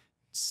I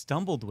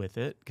stumbled with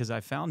it because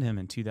I found him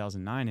in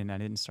 2009 and I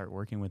didn't start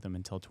working with him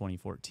until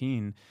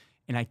 2014.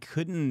 And I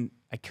couldn't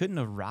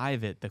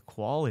arrive at the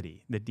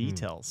quality, the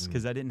details,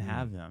 because I didn't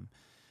have them.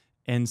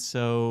 And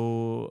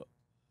so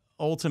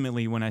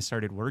ultimately when I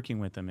started working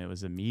with him, it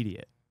was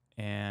immediate.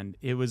 And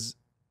it was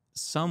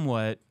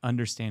somewhat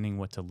understanding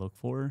what to look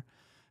for,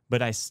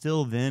 but I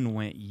still then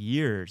went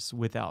years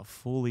without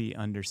fully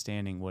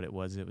understanding what it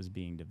was that was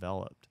being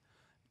developed.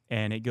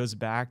 And it goes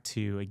back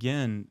to,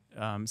 again,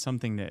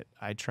 something that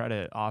I try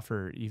to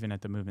offer even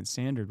at the Movement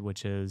Standard,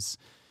 which is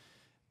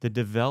the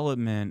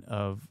development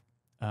of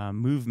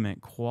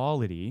movement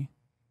quality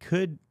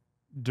could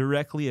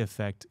directly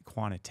affect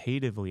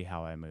quantitatively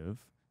how I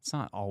move. It's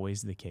not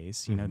always the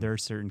case. You know, there are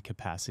certain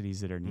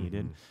capacities that are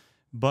needed.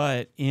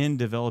 But in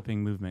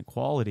developing movement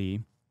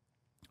quality,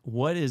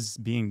 what is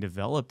being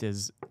developed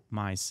is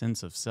my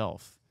sense of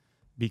self.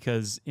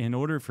 Because in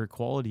order for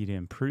quality to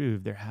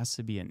improve, there has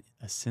to be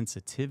a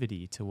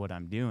sensitivity to what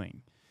I'm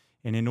doing.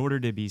 And in order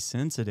to be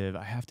sensitive,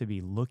 I have to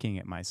be looking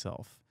at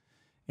myself.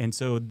 And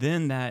so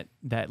then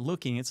that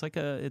looking, it's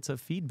a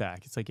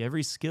feedback. It's like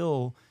every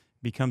skill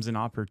becomes an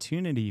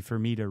opportunity for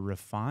me to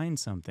refine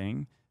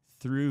something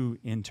through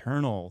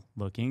internal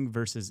looking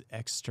versus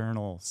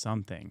external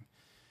something.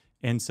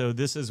 And so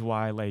this is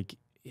why, like,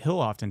 he'll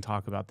often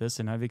talk about this,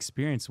 and I've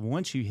experienced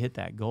once you hit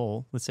that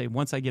goal, let's say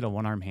once I get a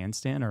one-arm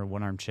handstand or a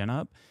one-arm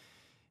chin-up,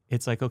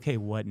 it's like, okay,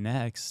 what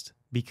next?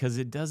 Because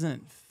it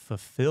doesn't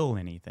fulfill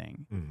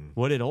anything.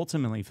 What it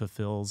ultimately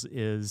fulfills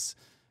is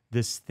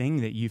this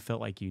thing that you felt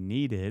like you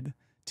needed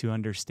to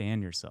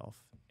understand yourself.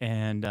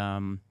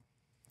 And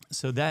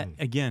so that,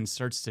 again,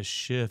 starts to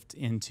shift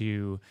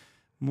into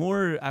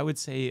more, I would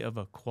say, of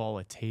a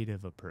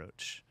qualitative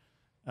approach.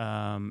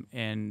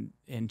 And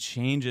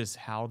changes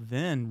how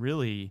then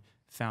really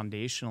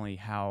foundationally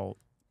how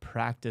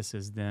practice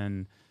is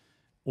then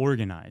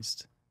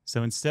organized.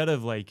 So instead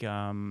of like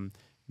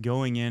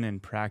going in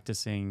and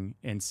practicing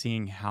and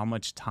seeing how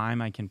much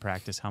time I can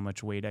practice, how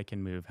much weight I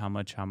can move, how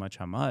much,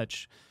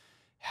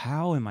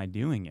 how am I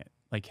doing it?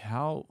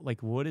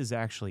 Like what is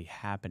actually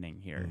happening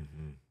here?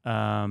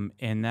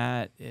 And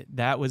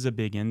that was a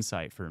big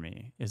insight for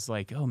me. It's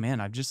like, oh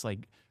man, I've just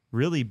like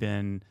really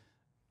been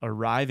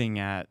arriving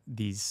at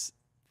these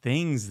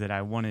things that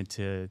I wanted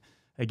to,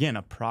 again,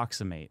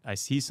 approximate. I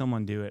see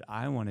someone do it,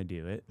 I want to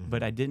do it,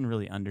 but I didn't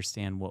really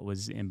understand what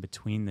was in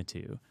between the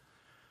two.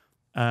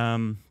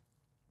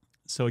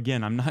 So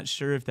again, I'm not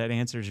sure if that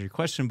answers your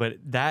question, but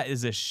that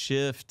is a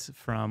shift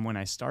from when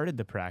I started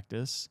the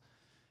practice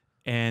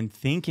and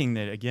thinking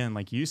that, again,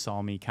 like you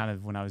saw me kind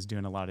of when I was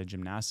doing a lot of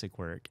gymnastic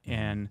work,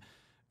 and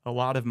a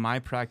lot of my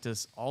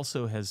practice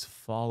also has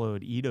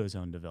followed Ido's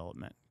own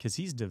development because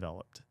he's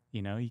developed.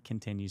 You know, he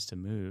continues to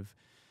move.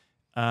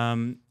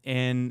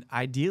 And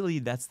ideally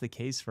that's the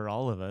case for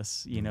all of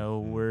us. You know,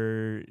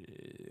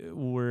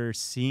 we're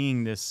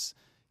seeing this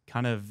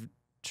kind of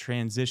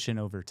transition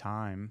over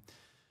time.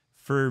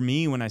 For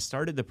me, when I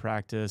started the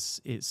practice,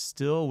 it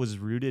still was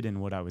rooted in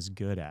what I was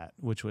good at,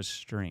 which was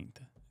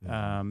strength.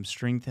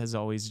 Strength has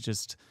always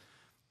just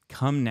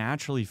come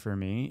naturally for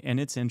me, and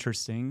it's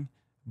interesting.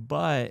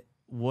 But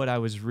what I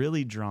was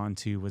really drawn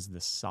to was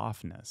the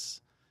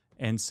softness.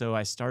 And so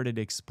I started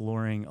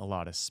exploring a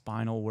lot of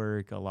spinal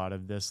work, a lot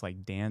of this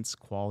like dance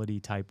quality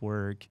type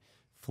work,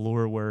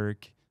 floor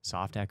work,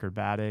 soft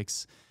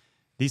acrobatics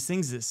these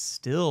things that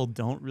still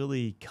don't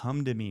really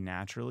come to me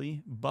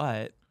naturally,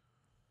 but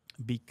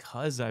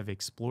because I've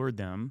explored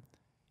them,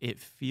 it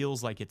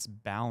feels like it's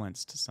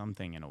balanced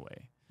something in a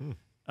way.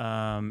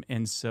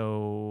 And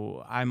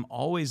so I'm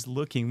always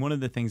looking. One of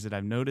the things that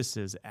I've noticed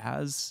is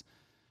as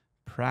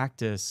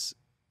practice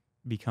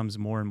becomes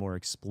more and more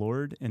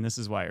explored, and this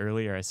is why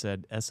earlier I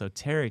said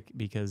esoteric,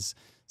 because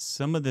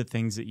some of the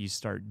things that you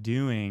start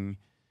doing,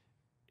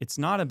 it's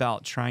not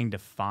about trying to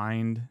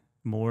find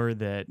more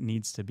that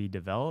needs to be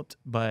developed,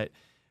 but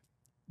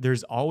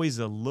there's always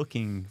a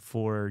looking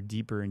for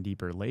deeper and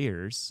deeper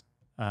layers.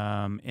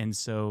 And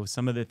so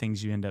some of the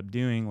things you end up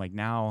doing, like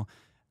now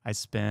I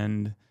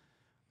spend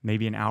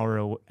maybe an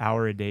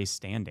hour a day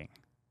standing.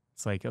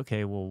 It's like,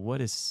 okay, well,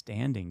 what is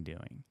standing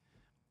doing?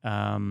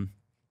 And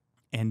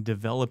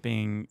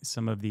developing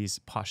some of these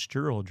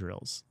postural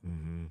drills.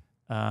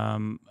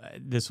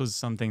 This was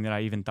something that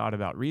I even thought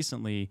about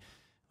recently.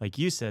 Like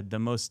you said, the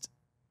most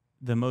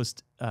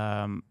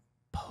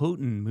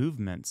potent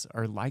movements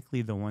are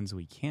likely the ones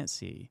we can't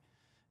see.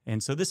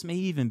 And so this may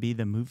even be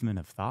the movement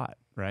of thought,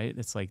 right?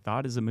 It's like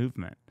thought is a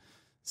movement.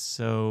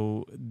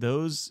 So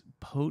those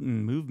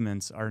potent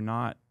movements are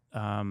not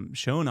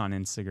shown on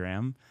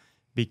Instagram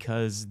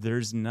because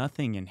there's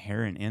nothing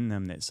inherent in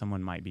them that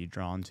someone might be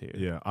drawn to.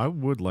 Yeah, I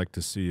would like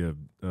to see a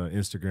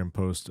Instagram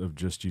post of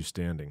just you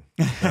standing.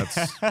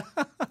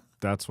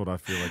 That's what I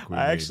feel like we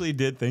need. Actually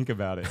did think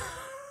about it.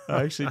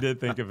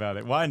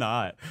 Why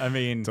not? I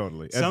mean,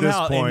 totally. At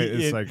somehow, this point,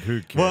 it's like,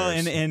 who cares? Well,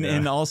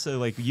 and also,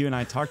 like you and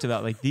I talked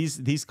about, like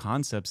these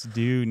concepts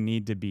do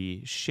need to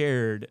be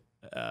shared,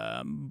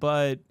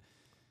 but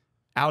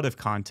out of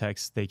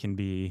context, they can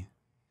be,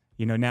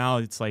 now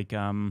it's like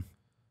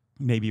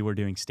maybe we're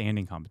doing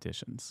standing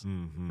competitions,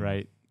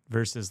 right?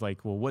 Versus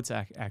like, well, what's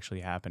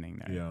actually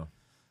happening there? Yeah.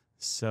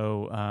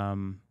 So,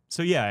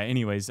 yeah.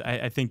 Anyways,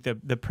 I think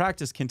the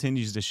practice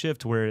continues to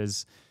shift.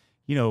 Whereas,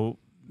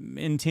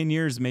 in 10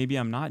 years, maybe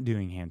I'm not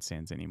doing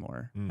handstands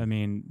anymore. I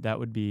mean, that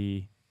would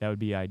be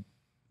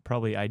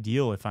probably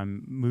ideal if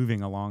I'm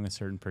moving along a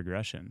certain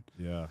progression.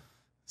 Yeah.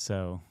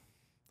 So,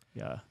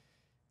 yeah.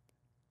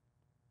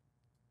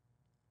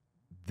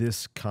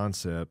 This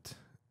concept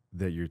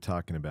that you're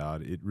talking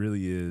about, it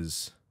really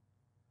is,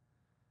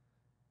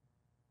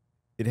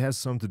 it has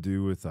something to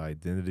do with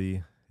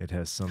identity. It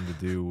has something to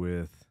do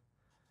with,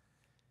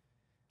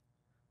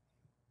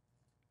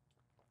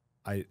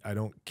 I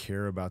don't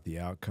care about the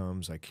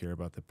outcomes. I care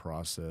about the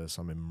process.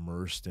 I'm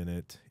immersed in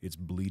it. It's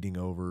bleeding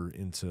over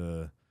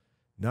into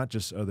not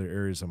just other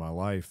areas of my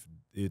life.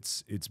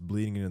 It's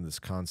bleeding into this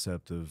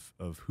concept of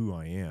who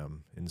I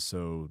am. And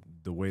so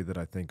the way that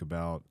I think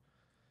about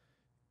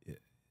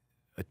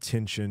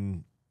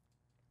attention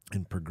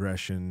and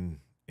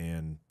progression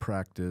and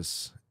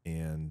practice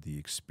and the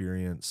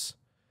experience,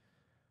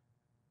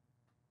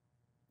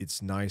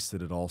 it's nice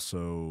that it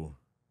also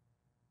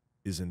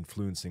is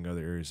influencing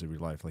other areas of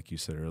your life, like you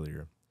said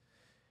earlier.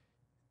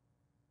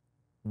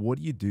 What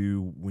do you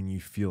do when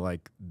you feel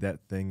like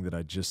that thing that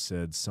I just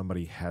said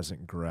somebody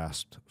hasn't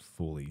grasped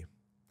fully?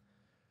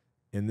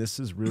 And this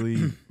is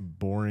really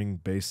boring,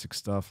 basic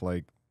stuff,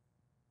 like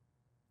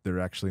they're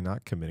actually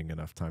not committing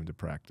enough time to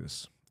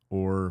practice,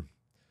 or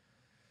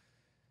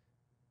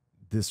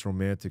this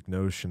romantic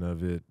notion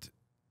of it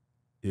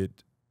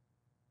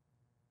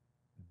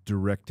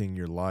directing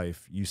your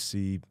life. You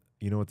see,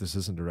 you know what, this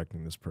isn't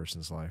directing this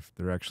person's life.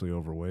 They're actually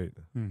overweight.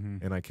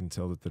 And I can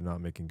tell that they're not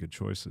making good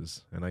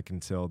choices. And I can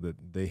tell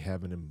that they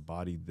haven't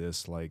embodied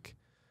this like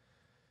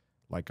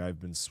I've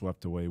been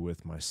swept away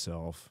with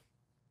myself.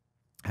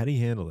 How do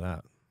you handle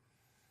that?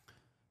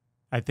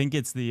 I think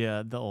it's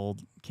the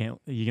old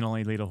you can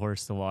only lead a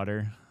horse to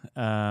water.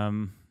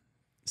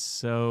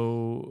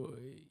 So,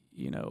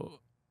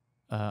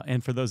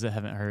 and for those that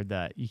haven't heard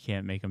that, you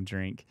can't make them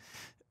drink.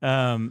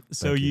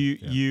 So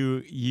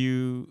you're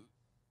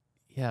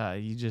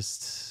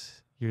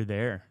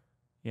there.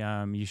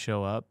 You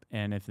show up,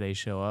 and if they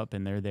show up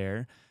and they're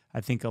there,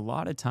 I think a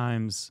lot of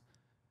times,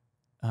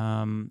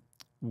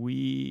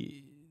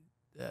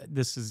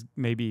 this is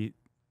maybe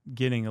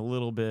getting a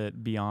little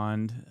bit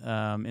beyond,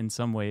 in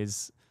some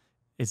ways,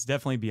 it's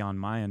definitely beyond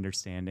my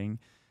understanding,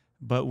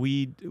 but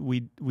we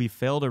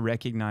fail to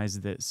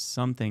recognize that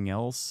something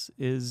else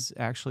is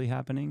actually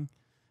happening.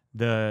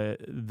 The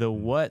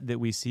what that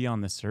we see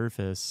on the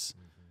surface,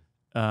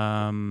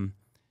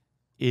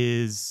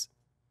 is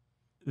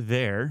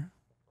there.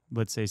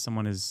 Let's say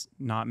someone is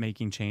not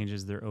making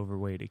changes, they're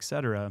overweight,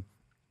 etc.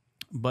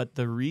 But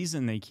the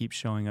reason they keep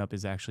showing up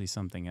is actually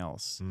something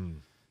else.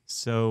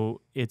 So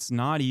it's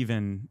not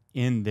even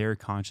in their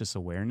conscious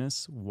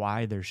awareness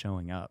why they're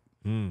showing up.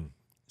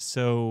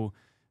 So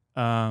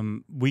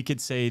we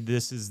could say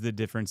this is the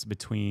difference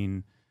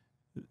between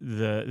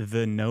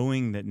the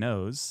knowing that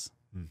knows,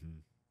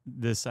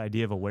 this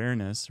idea of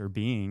awareness or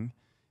being,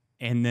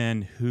 and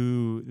then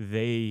who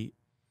they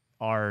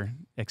are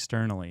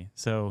externally.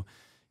 So,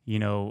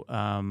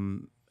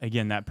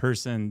 again, that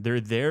person,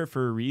 they're there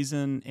for a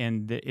reason,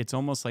 and it's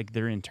almost like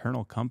their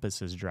internal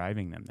compass is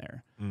driving them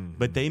there. Mm-hmm.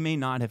 But they may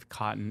not have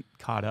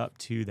caught up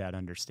to that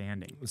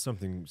understanding.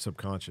 Something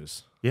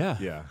subconscious.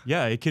 Yeah.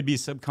 It could be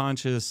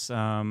subconscious.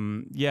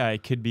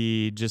 It could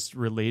be just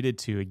related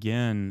to,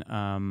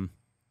 again,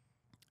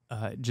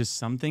 just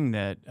something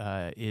that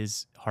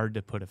is hard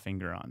to put a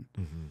finger on.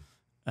 Mm-hmm.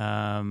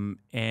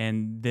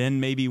 And then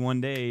maybe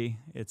one day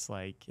it's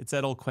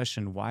that old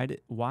question: why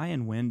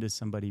and when does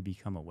somebody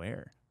become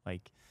aware?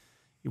 Like,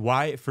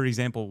 why, for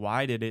example,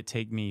 why did it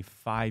take me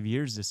 5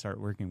 years to start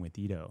working with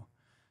Ito?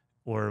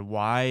 Or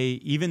why,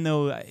 even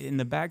though in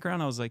the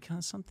background I was like,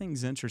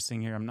 something's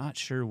interesting here, I'm not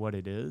sure what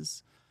it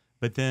is.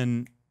 But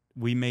then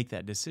we make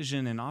that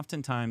decision. And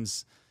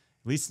oftentimes,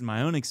 at least in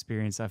my own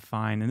experience, I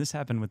find, and this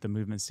happened with the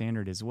movement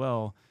standard as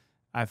well,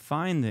 I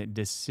find that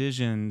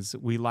decisions,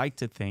 I like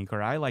to think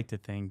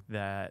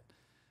that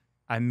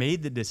I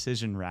made the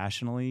decision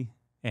rationally,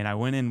 and I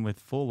went in with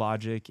full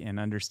logic and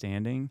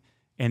understanding,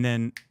 and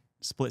then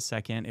split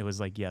second, it was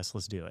like, yes,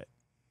 let's do it.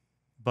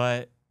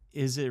 But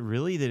is it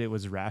really that it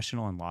was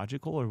rational and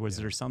logical, or was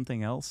there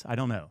something else? I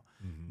don't know.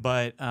 Mm-hmm.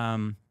 But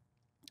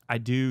I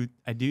do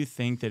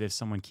think that if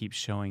someone keeps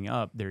showing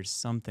up, there's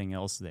something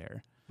else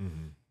there.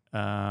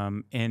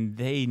 Mm-hmm. And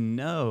they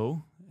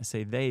know, I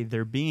say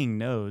their being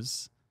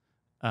knows,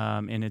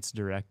 and it's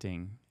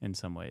directing in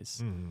some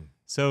ways. Mm-hmm.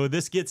 So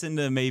this gets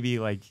into maybe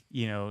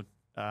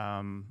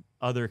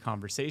other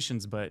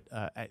conversations, but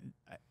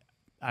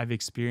I've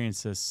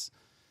experienced this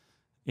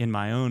in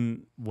my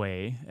own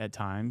way at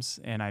times,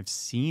 and I've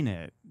seen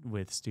it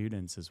with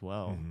students as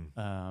well.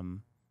 Mm-hmm.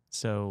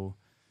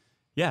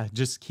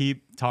 Just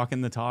keep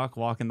talking the talk,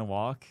 walking the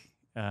walk.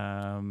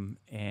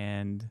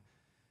 And,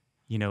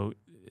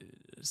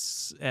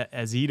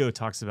 as Ito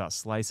talks about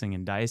slicing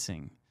and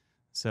dicing.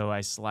 So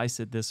I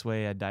slice it this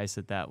way, I dice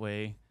it that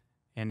way.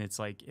 And it's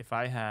like, if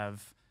I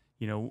have,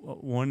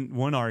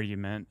 one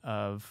argument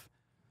of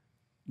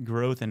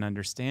growth and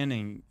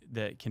understanding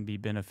that can be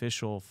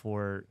beneficial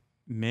for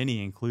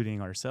many,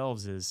 including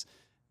ourselves, is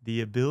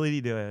the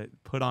ability to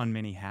put on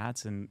many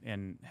hats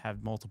and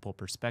have multiple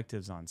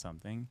perspectives on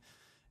something.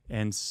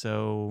 And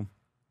so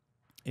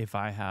if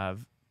I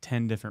have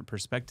 10 different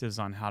perspectives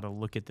on how to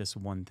look at this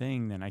one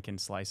thing, then I can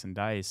slice and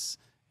dice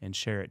and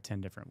share it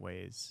 10 different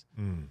ways.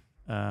 And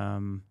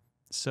I'm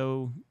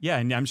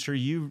sure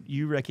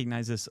you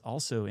recognize this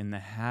also in the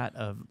hat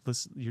of,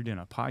 listen, you're doing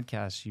a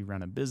podcast, you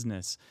run a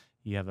business,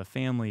 you have a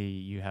family,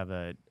 you have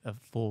a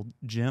full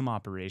gym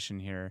operation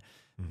here.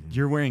 Mm-hmm.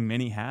 You're wearing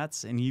many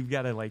hats, and you've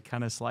got to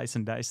kind of slice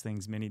and dice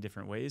things many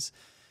different ways.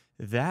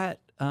 That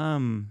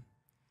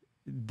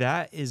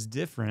is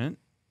different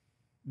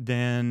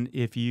than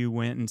if you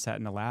went and sat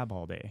in a lab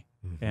all day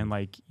and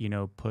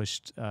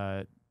pushed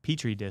a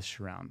Petri dish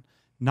around.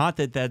 Not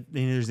that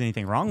there's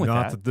anything wrong with that.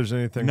 Not that there's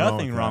anything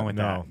wrong with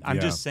that. No. I'm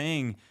just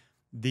saying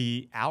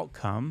the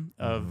outcome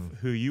of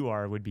who you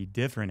are would be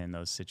different in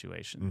those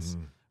situations.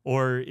 Mm-hmm.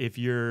 Or if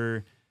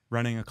you're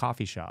running a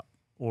coffee shop,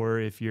 or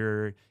if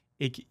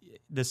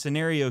the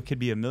scenario could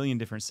be a million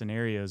different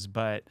scenarios,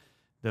 but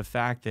the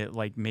fact that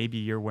maybe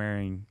you're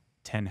wearing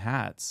 10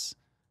 hats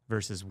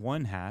versus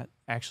one hat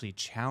actually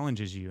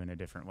challenges you in a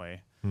different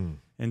way.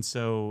 And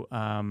so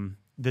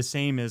the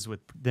same is with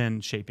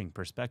then shaping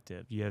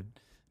perspective. You have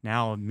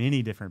now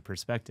many different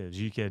perspectives.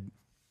 You could,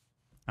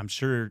 I'm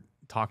sure,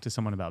 talk to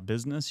someone about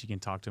business. You can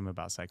talk to them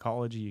about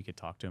psychology. You could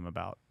talk to them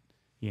about,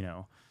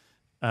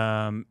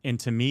 and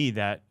to me,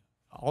 that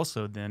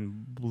also then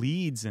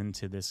bleeds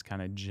into this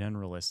kind of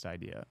generalist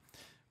idea.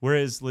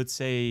 Whereas let's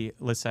say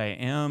I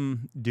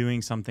am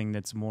doing something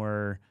that's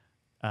more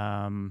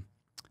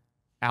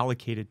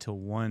allocated to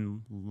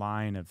one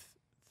line of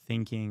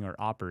thinking or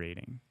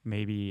operating.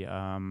 Maybe,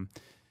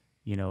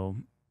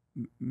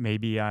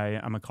 maybe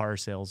I'm a car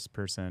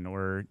salesperson,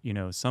 or,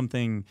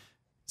 something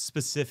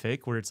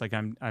specific where it's like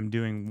I'm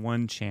doing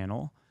one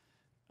channel.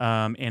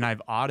 And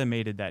I've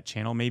automated that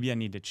channel. Maybe I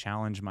need to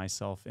challenge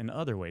myself in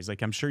other ways.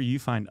 I'm sure you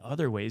find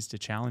other ways to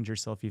challenge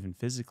yourself even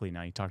physically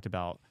now. You talked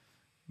about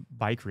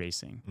bike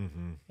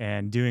racing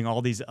and doing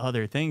all these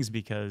other things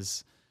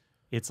because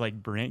it's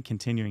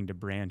continuing to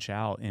branch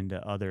out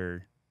into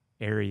other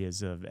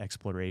areas of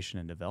exploration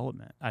and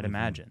development, I'd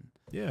imagine.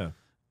 Yeah.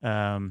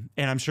 And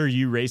I'm sure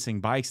you racing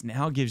bikes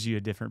now gives you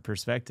a different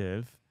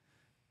perspective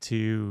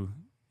to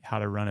how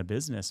to run a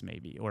business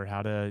maybe, or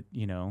how to,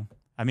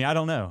 I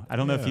don't know. I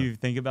don't know if you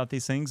think about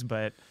these things,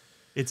 but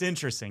it's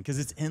interesting because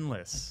it's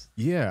endless.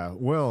 Yeah.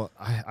 Well,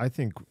 I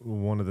think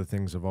one of the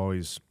things I've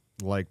always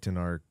liked in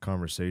our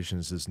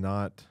conversations is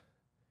not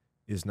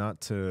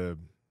to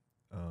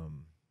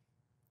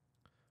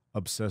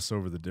obsess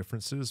over the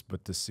differences,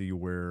 but to see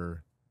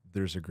where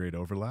there's a great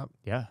overlap.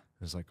 Yeah.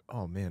 It's like,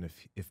 oh man,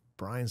 if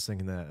Brian's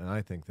thinking that and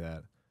I think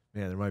that,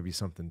 man, there might be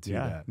something to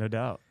that. Yeah, no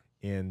doubt.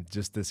 And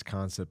just this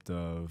concept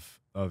of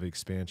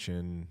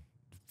expansion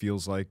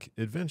feels like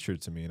adventure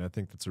to me. And I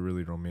think that's a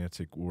really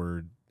romantic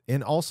word.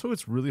 And also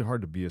it's really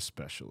hard to be a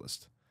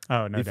specialist.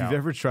 Oh, no doubt. If you've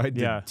ever tried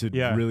to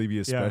really be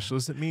a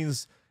specialist, it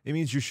means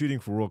you're shooting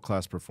for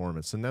world-class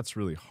performance. And that's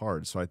really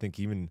hard. So I think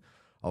even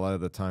a lot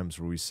of the times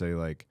where we say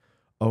like,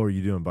 oh, are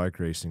you doing bike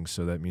racing?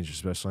 So that means you're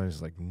specializing.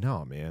 It's like,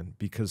 no, man,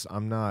 because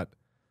I'm not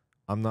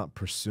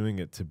pursuing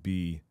it to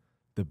be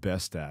the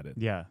best at it.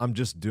 Yeah. I'm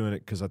just doing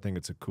it because I think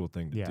it's a cool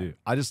thing to Yeah. do.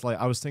 I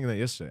was thinking that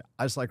yesterday.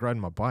 I just like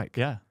riding my bike.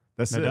 Yeah.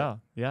 That's No it. doubt.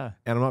 Yeah.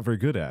 And I'm not very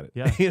good at it.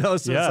 Yeah. You know,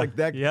 so Yeah. it's like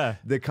that. Yeah.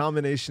 The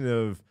combination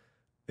of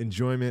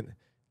enjoyment,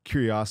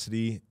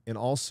 curiosity, and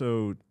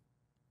also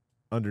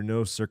under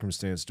no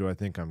circumstance do I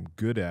think I'm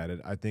good at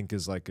it. I think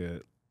is like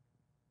to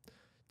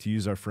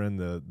use our friend,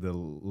 the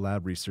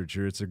lab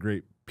researcher, it's a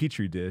great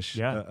petri dish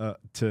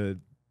to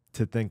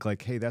think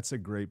like, hey, that's a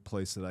great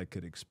place that I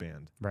could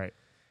expand. Right.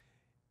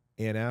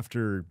 And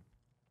after,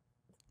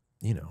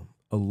 you know,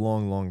 a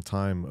long, long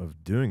time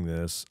of doing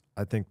this,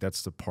 I think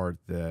that's the part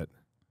that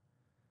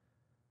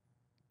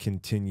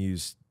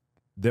continues,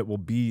 that will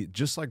be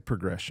just like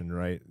progression,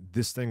 right?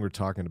 This thing we're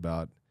talking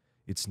about,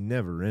 it's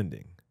never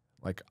ending.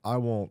 Like I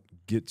won't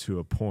get to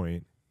a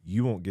point,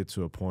 you won't get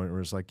to a point where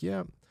it's like,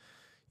 yeah,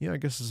 I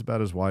guess it's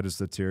about as wide as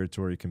the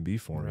territory can be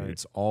for me.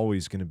 It's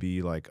always going to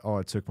be like, oh,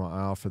 I took my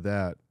eye off of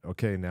that.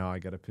 Okay, now I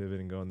got to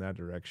pivot and go in that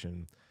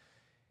direction.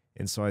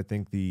 And so I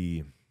think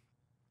there's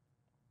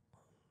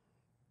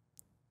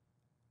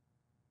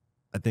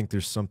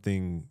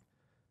something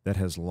that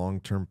has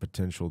long-term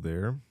potential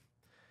there.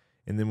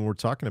 And then when we're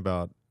talking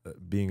about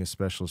being a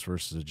specialist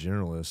versus a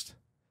generalist,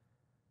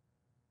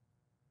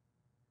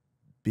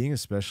 being a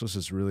specialist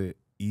is really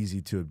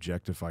easy to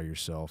objectify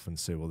yourself and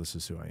say, well, this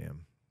is who I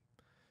am.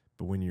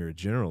 But when you're a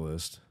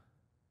generalist,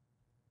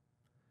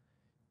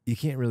 you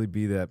can't really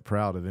be that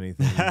proud of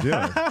anything you're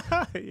doing.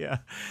 Yeah.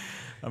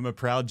 I'm a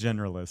proud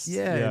generalist.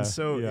 Yeah. And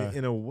so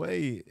in a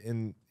way,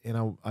 and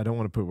I don't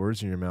want to put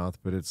words in your mouth,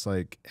 but it's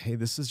like, hey,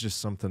 this is just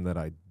something that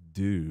I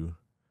do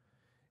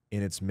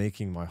and it's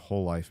making my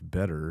whole life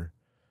better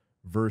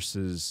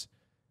versus,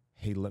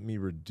 hey, let me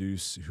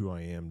reduce who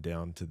I am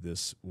down to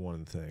this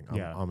one thing.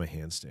 I'm a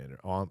handstander.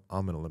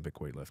 I'm an Olympic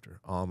weightlifter.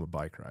 I'm a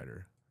bike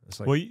rider. It's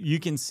like, well, you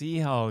can see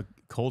how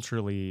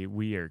culturally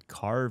we are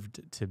carved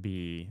to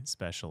be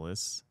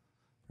specialists,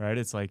 right?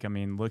 It's like, I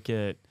mean, look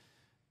at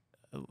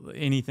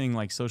anything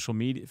like social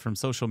media, from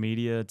social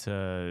media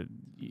to,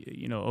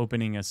 you know,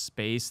 opening a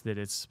space that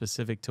it's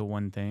specific to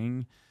one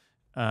thing.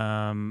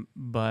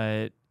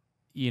 But,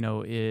 you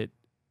know, it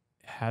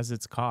has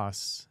its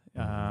costs.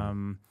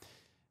 And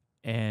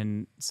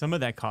some of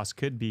that cost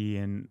could be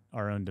in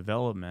our own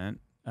development.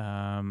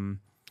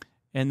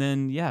 And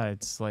then,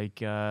 it's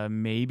like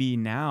maybe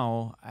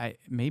now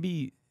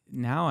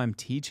I'm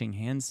teaching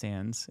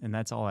handstands and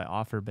that's all I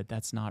offer, but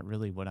that's not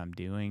really what I'm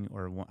doing.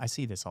 Or I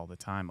see this all the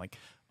time. Like,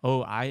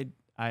 oh, I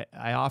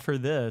offer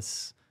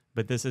this,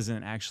 but this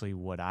isn't actually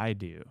what I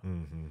do.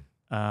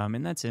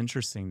 And that's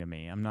interesting to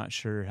me. I'm not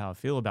sure how I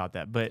feel about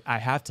that, but I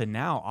have to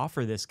now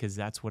offer this because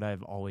that's what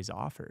I've always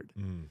offered.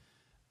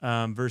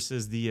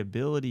 Versus the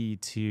ability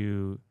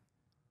to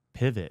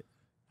pivot.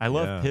 I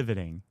love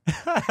pivoting.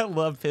 I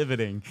love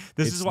pivoing.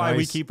 This is why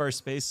we keep our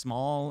space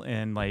small,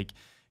 and like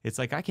it's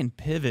like I can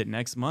pivot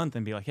next month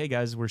and be like, hey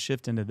guys, we're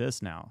shifting to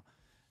this now.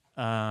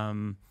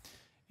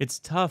 It's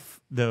tough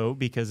though,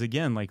 because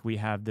again, like we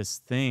have this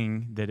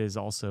thing that is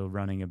also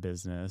running a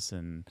business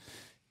and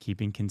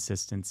keeping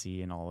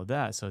consistency and all of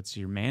that. So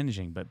you're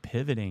managing, but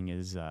pivoting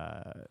is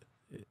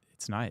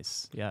it's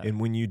nice. Yeah. And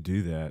when you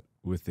do that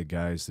with the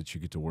guys that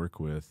you get to work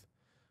with,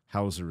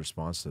 how is the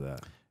response to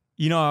that?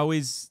 You know,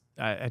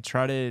 I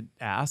try to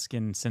ask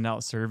and send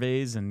out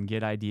surveys and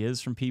get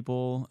ideas from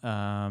people.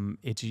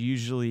 It's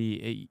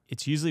usually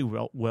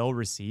well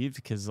received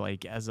because,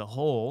 like, as a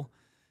whole,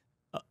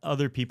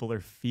 other people are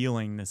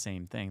feeling the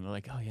same thing. They're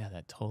like, "Oh yeah,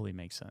 that totally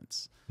makes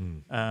sense."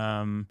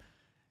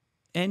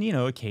 And you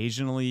know,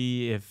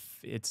 occasionally, if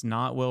it's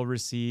not well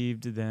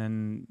received,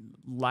 then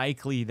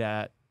likely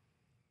that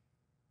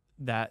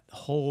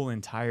whole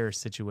entire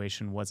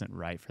situation wasn't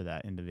right for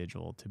that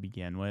individual to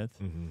begin with.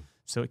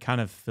 So it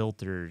kind of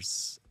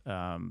filters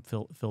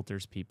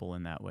people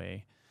in that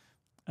way.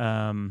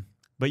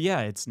 But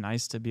yeah, it's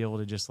nice to be able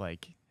to just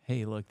like,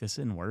 hey, look, this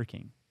isn't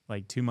working.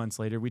 Like 2 months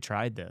later, we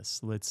tried this.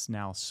 Let's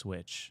now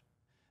switch.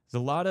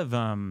 There's a lot of,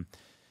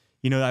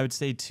 you know, I would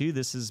say too,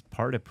 this is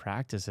part of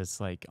practice. It's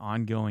like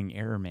ongoing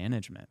error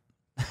management.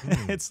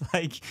 It's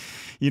like,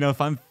 you know, if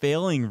I'm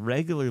failing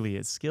regularly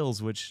at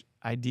skills, which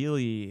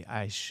ideally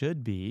I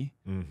should be,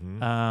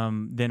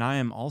 then I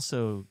am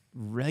also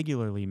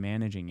regularly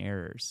managing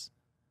errors.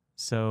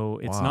 So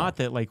it's not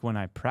that like when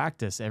I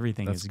practice,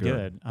 everything is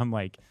good. I'm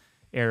like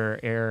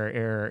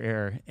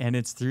error. And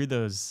it's through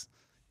those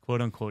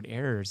quote unquote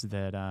errors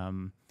that,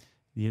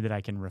 that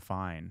I can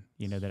refine,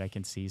 you know, that I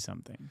can see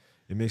something.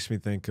 It makes me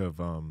think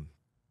of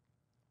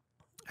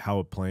how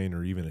a plane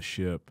or even a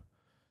ship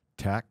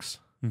tacks,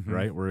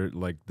 right? Where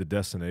like the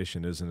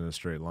destination isn't in a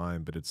straight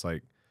line, but it's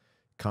like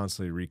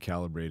constantly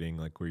recalibrating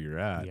like where you're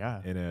at. Yeah.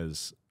 And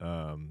as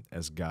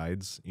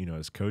guides, you know,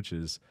 as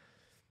coaches,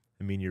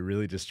 I mean, you're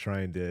really just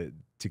trying to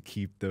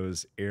keep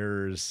those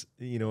errors,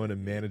 you know, in a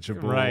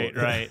manageable.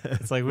 Right.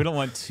 It's like we don't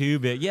want too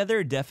big. Yeah, there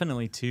are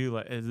definitely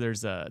two.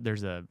 There's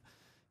a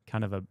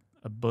kind of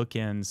a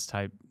bookends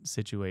type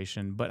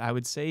situation. But I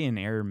would say in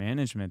error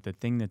management, the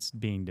thing that's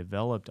being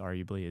developed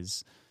arguably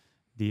is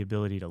the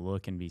ability to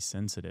look and be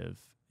sensitive.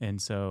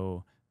 And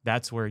so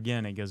that's where,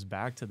 again, it goes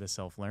back to the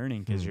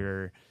self-learning, because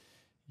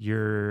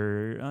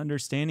you're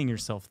understanding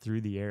yourself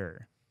through the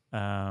error.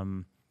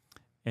 And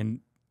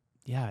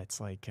yeah, it's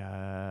like,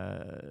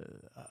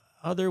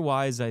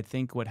 otherwise I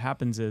think what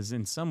happens is,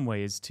 in some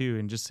ways too,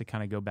 and just to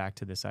kind of go back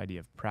to this idea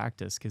of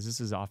practice, because this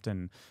is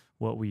often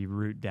what we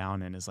root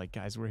down in, is like,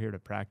 guys, we're here to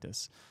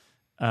practice.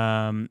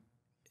 There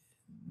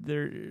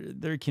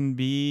can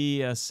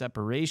be a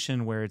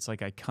separation where it's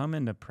like, I come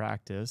into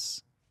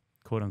practice,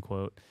 quote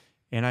unquote,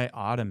 and I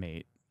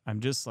automate. I'm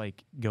just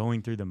like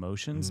going through the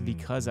motions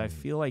because I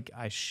feel like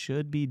I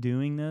should be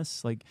doing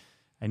this. Like,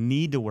 I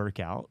need to work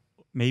out.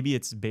 Maybe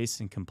it's based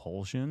in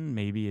compulsion.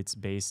 Maybe it's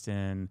based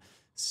in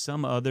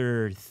some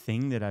other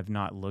thing that I've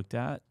not looked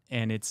at,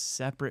 and it's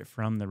separate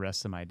from the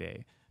rest of my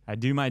day. I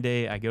do my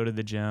day, I go to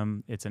the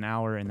gym, it's an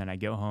hour, and then I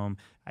go home.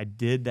 I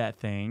did that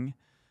thing,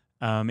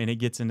 and it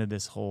gets into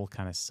this whole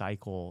kind of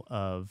cycle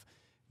of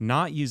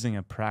not using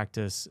a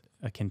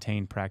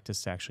contained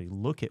practice to actually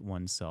look at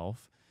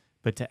oneself,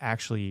 but to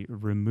actually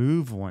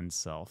remove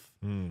oneself.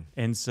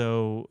 And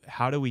so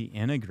how do we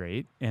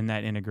integrate? And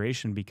that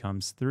integration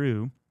becomes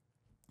through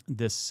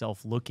this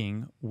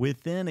self-looking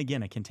within,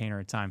 again, a container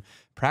of time.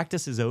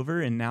 Practice is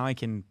over, and now I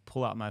can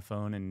pull out my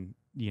phone and,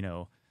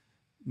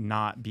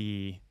 not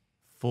be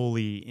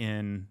fully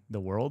in the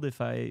world if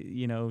I,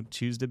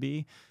 choose to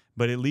be.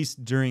 But at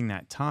least during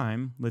that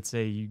time, let's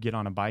say you get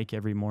on a bike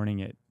every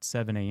morning at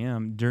 7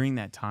 a.m., during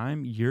that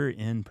time, you're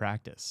in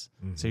practice.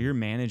 So you're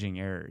managing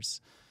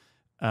errors.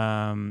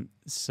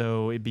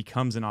 So it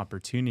becomes an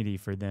opportunity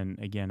for then,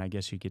 again, I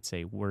guess you could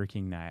say,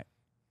 working that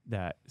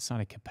it's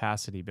not a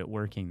capacity, but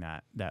working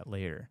that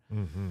layer.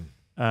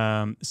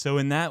 So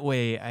in that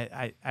way,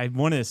 I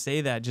want to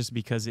say that just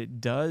because it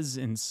does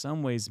in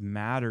some ways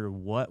matter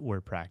what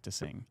we're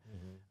practicing.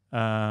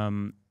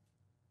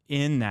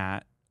 In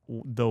that,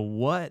 the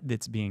what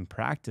that's being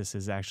practiced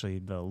is actually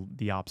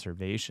the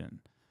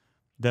observation.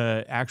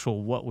 The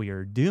actual what we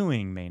are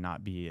doing may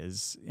not be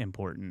as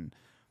important.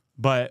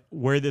 But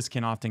where this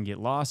can often get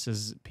lost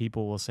is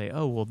people will say,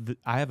 oh, well,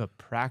 I have a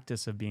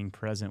practice of being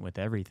present with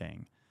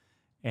everything.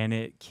 And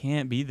it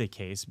can't be the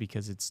case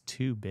because it's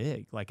too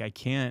big. Like,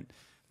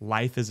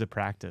 life is a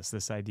practice,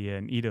 this idea.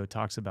 And Ito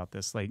talks about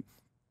this, like,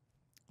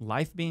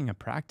 life being a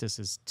practice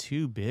is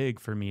too big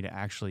for me to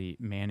actually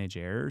manage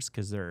errors,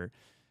 because there are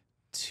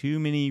too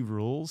many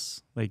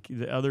rules, like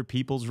the other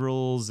people's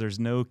rules. There's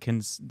no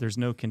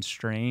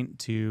constraint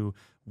to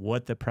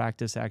what the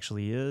practice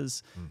actually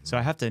is. So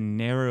I have to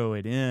narrow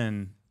it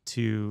in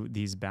to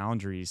these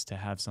boundaries to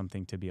have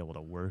something to be able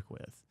to work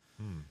with.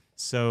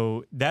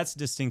 So that's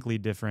distinctly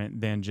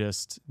different than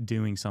just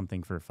doing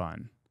something for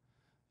fun.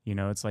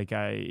 It's like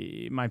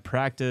my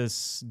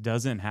practice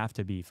doesn't have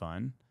to be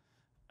fun,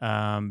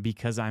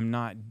 because I'm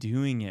not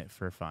doing it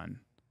for fun.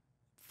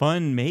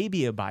 Fun may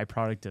be a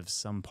byproduct of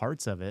some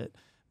parts of it,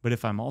 but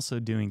if I'm also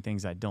doing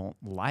things I don't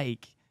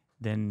like,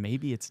 then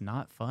maybe it's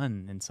not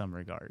fun in some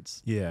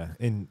regards. Yeah,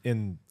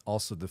 and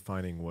also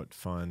defining what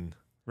fun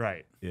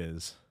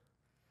is.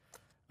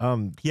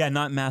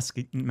 Not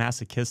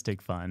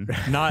masochistic fun,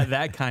 not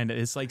that kind of.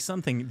 It's like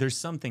there's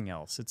something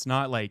else. It's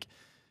not like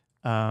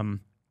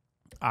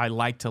I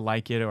like to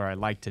like it or I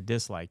like to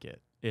dislike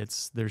it.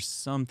 There's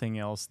something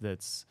else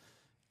that's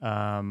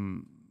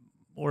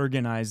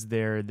organized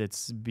there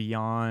that's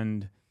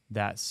beyond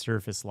that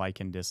surface like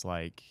and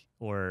dislike,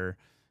 or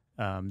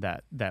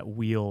that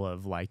wheel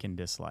of like and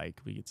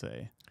dislike, we could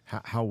say.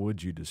 How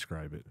would you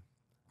describe it?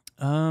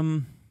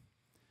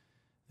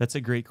 That's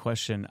a great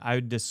question. I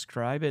would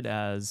describe it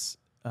as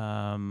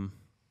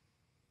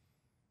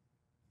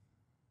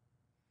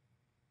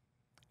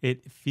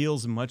it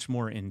feels much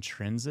more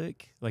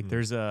intrinsic. Like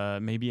there's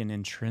maybe an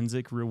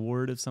intrinsic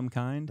reward of some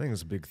kind. I think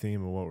it's a big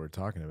theme of what we're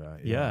talking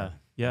about. Yeah.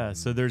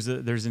 So there's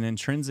an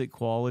intrinsic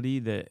quality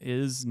that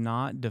is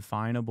not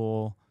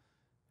definable,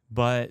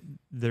 but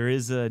there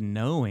is a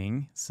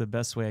knowing. It's the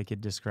best way I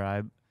could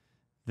describe,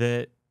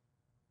 that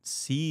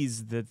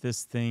sees that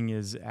this thing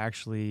is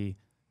actually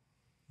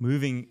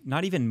moving,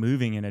 not even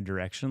moving in a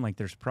direction, like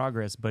there's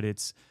progress, but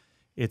it's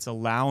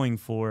allowing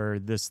for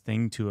this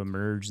thing to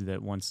emerge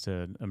that wants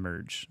to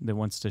emerge, that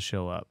wants to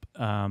show up.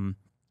 And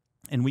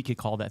we could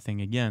call that thing,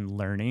 again,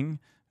 learning.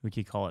 We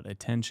could call it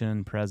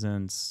attention,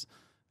 presence,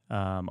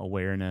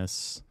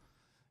 awareness,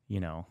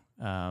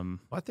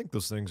 I think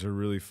those things are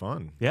really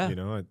fun.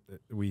 Yeah.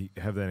 We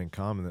have that in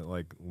common, that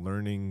like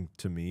learning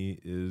to me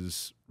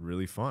is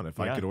really fun. If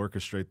I could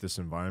orchestrate this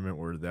environment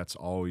where that's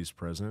always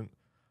present,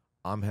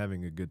 I'm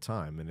having a good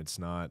time, and it's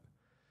not,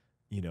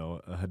 a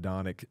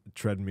hedonic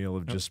treadmill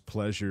of just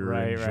pleasure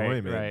and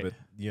enjoyment. Right. But,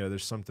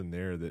 there's something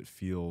there that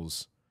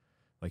feels,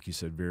 like you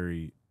said,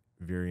 very,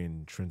 very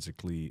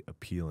intrinsically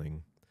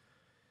appealing.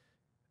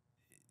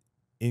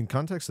 In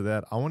context of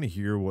that, I want to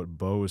hear what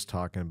Bo was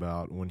talking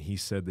about when he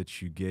said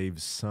that you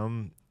gave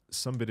some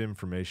bit of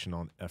information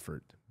on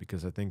effort,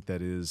 because I think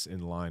that is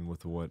in line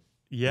with what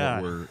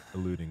Yeah. what we're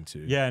alluding to.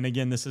 Yeah. And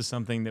again, this is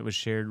something that was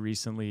shared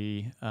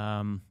recently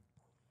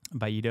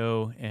by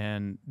Ido.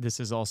 And this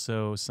is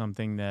also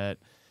something that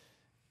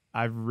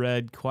I've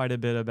read quite a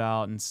bit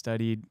about and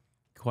studied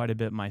quite a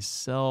bit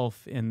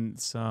myself in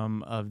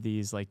some of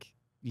these, like,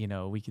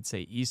 we could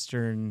say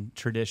Eastern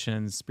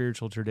traditions,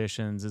 spiritual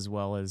traditions, as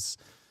well as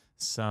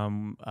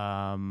some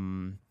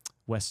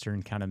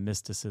Western kind of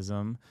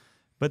mysticism.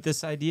 But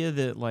this idea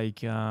that,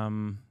 like,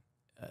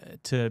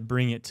 to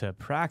bring it to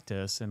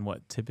practice, and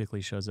what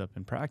typically shows up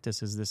in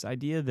practice is this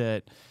idea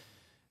that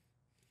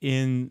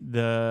in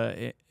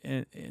the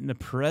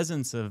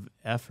presence of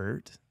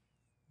effort,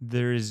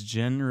 there is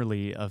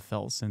generally a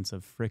felt sense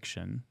of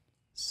friction.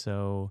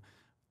 So,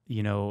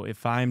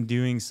 if I'm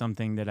doing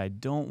something that I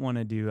don't want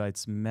to do,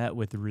 it's met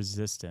with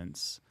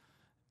resistance.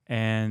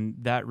 And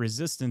that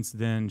resistance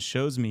then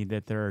shows me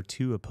that there are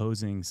two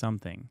opposing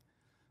something.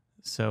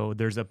 So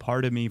there's a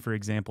part of me, for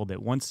example,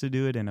 that wants to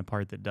do it and a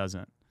part that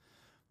doesn't.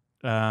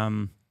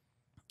 And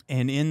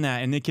in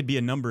that, and it could be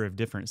a number of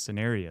different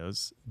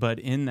scenarios, but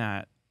in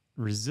that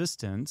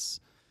resistance,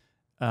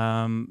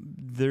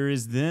 there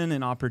is then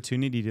an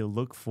opportunity to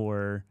look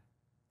for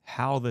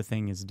how the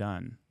thing is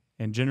done.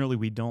 And generally,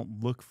 we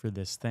don't look for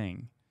this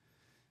thing.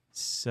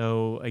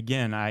 So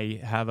again, I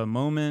have a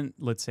moment.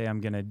 Let's say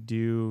I'm going to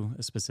do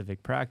a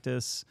specific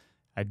practice.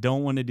 I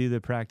don't want to do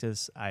the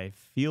practice. I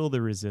feel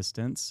the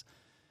resistance.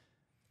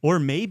 Or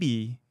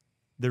maybe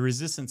the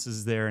resistance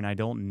is there and I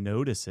don't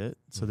notice it.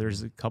 So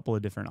there's a couple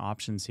of different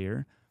options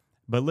here.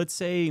 But let's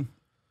say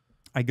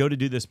I go to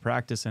do this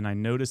practice and I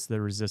notice the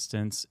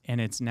resistance,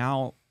 and it's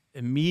now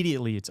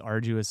immediately it's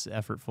arduous,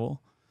 effortful.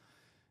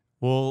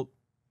 Well,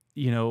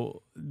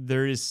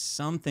 there is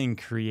something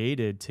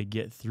created to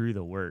get through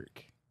the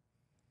work.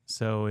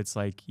 So it's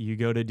like you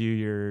go to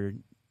do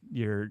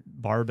your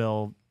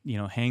barbell,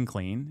 hang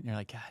clean. You're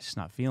like, gosh, just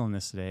not feeling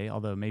this today.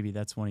 Although maybe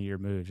that's one of your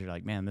moves. You're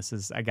like, man,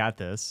 I got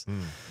this.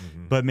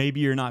 Mm-hmm. But maybe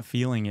you're not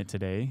feeling it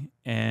today.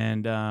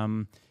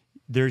 And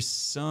there's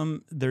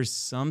something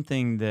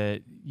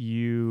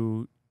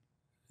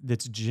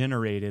that's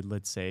generated,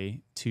 let's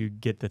say, to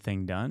get the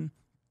thing done.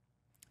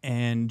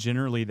 And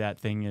generally that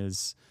thing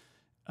is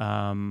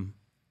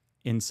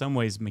in some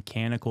ways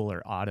mechanical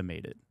or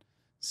automated.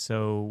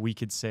 So we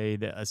could say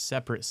that a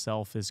separate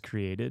self is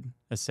created,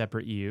 a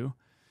separate you.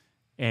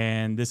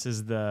 And this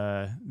is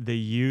the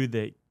you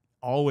that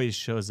always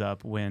shows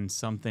up when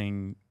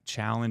something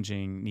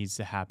challenging needs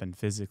to happen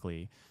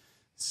physically.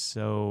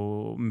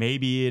 So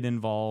maybe it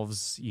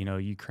involves,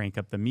 you crank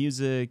up the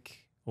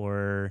music,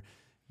 or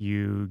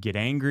you get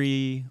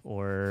angry,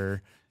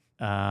 or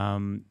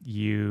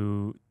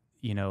you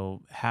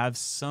have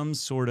some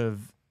sort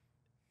of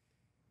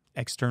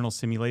external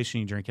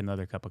stimulation. You drink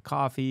another cup of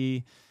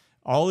coffee.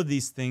 All of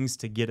these things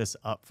to get us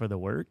up for the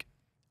work,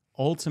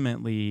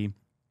 ultimately,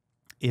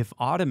 if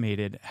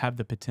automated, have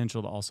the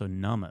potential to also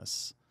numb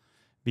us,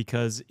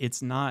 because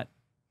it's not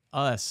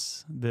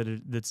us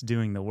that's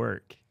doing the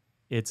work.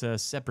 It's a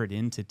separate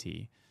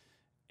entity.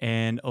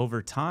 And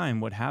over time,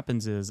 what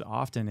happens is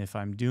often if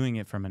I'm doing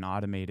it from an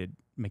automated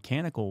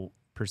mechanical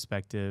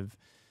perspective,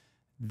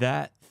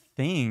 that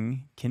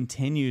thing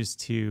continues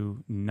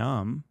to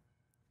numb.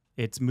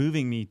 It's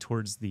moving me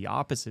towards the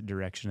opposite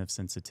direction of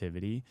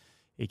sensitivity.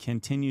 It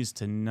continues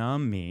to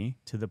numb me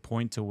to the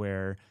point to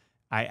where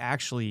I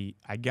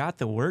got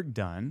the work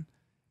done,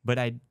 but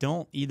I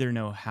don't either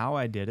know how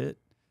I did it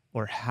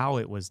or how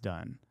it was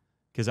done,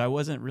 because I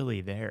wasn't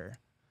really there.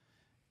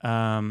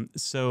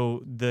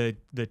 So the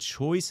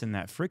choice in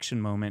that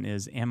friction moment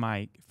is, am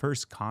I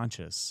first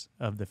conscious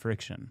of the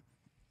friction?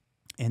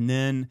 And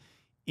then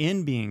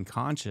in being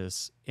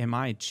conscious, am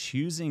I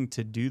choosing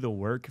to do the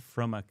work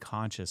from a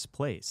conscious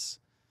place?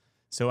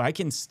 So I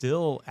can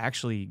still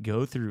actually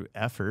go through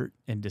effort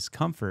and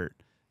discomfort,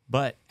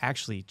 but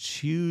actually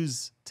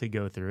choose to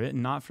go through it,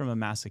 not from a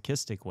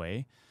masochistic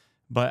way,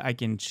 but I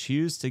can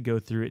choose to go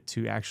through it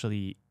to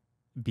actually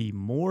be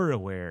more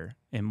aware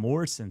and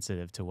more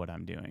sensitive to what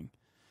I'm doing.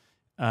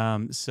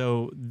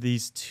 So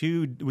these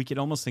two, we could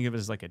almost think of it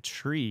as like a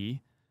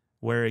tree,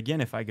 where again,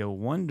 if I go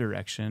one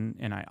direction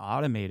and I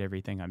automate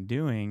everything I'm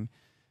doing,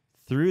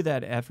 through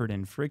that effort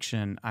and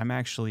friction, I'm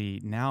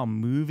actually now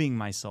moving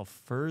myself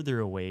further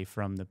away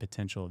from the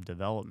potential of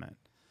development,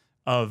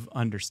 of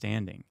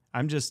understanding.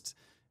 I'm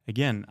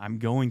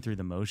going through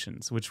the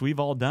motions, which we've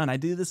all done. I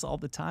do this all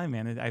the time,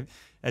 man.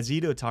 As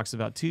Ido talks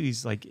about too,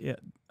 he's like,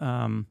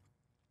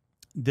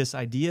 this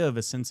idea of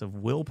a sense of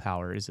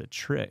willpower is a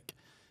trick.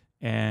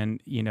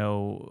 And,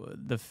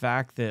 the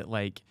fact that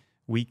like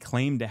we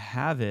claim to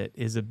have it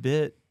is a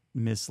bit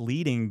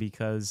misleading,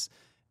 because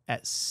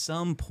at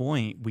some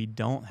point we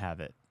don't have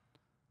it.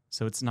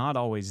 So it's not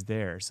always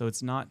there. So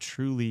it's not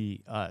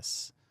truly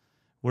us.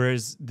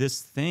 Whereas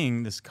this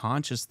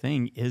conscious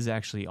thing is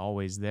actually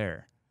always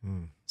there.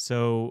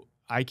 So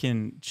I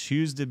can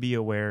choose to be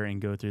aware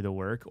and go through the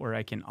work, or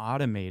I can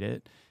automate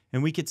it.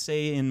 And we could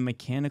say in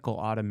mechanical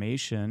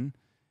automation,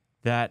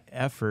 that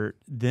effort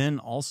then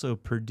also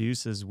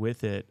produces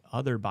with it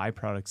other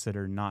byproducts that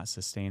are not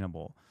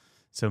sustainable.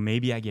 So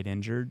maybe I get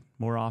injured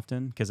more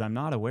often because I'm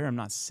not aware, I'm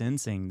not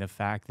sensing the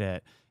fact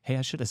that, hey,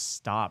 I should have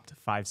stopped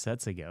 5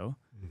 sets ago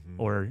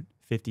or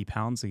 50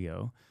 pounds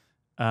ago.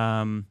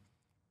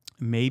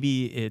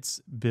 Maybe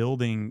it's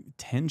building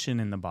tension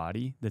in the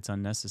body that's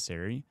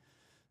unnecessary.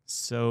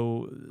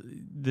 So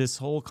this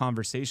whole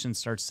conversation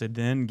starts to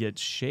then get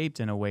shaped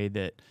in a way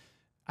that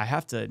I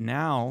have to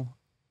now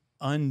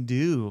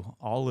undo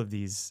all of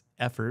these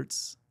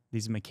efforts,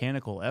 these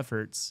mechanical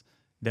efforts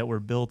that were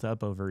built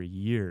up over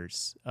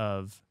years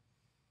of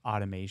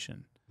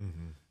automation.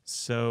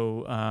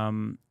 So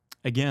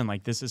again,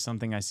 like this is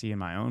something I see in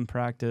my own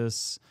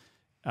practice.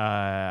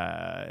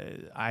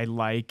 I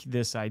like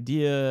this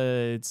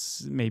idea. It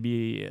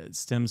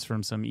stems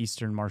from some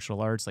Eastern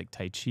martial arts like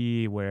Tai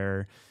Chi,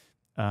 where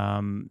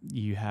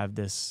you have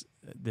this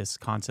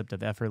concept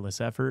of effortless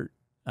effort,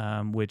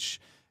 which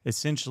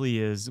essentially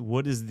is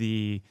what is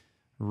the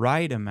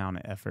right amount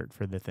of effort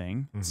for the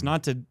thing. It's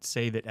not to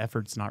say that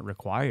effort's not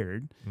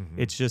required.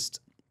 It's just,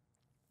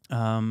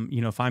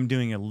 if I'm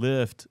doing a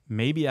lift,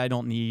 maybe I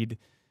don't need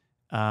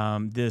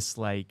this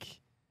like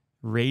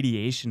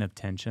radiation of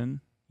tension,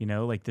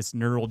 like this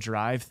neural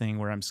drive thing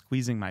where I'm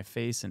squeezing my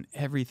face and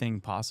everything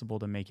possible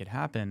to make it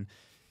happen.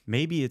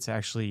 Maybe it's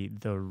actually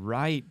the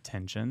right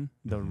tension,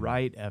 the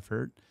right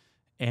effort.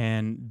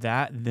 And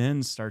that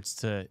then starts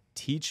to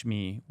teach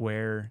me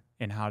where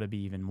and how to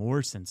be even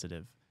more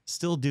sensitive.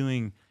 Still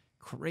doing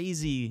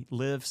crazy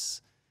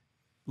lifts,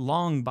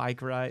 long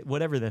bike ride,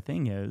 whatever the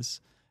thing is.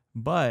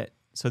 But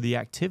so the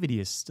activity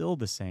is still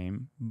the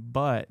same,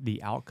 but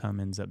the outcome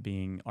ends up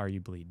being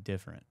arguably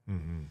different.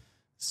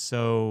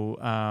 So,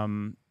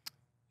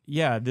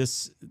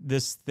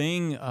 this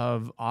thing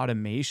of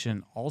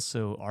automation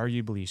also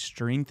arguably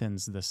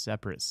strengthens the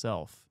separate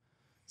self.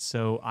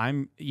 So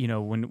when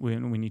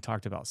you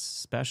talked about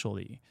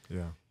specialty,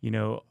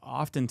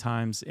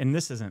 oftentimes, and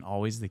this isn't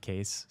always the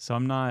case, so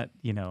I'm not,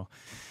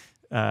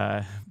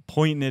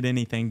 pointing at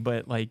anything,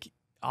 but like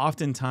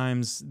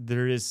oftentimes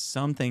there is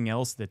something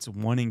else that's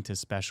wanting to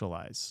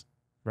specialize,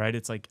 right?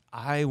 It's like,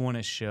 I want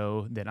to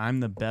show that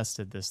I'm the best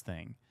at this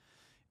thing.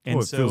 And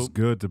it feels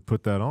good to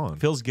put that on.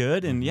 Feels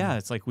good. And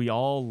it's like we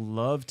all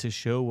love to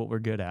show what we're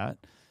good at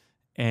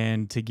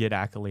and to get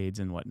accolades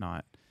and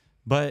whatnot.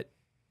 But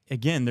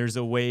again, there's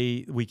a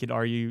way we could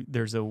argue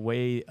there's a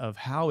way of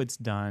how it's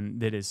done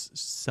that is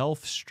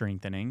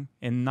self-strengthening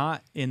and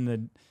not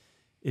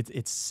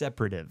it's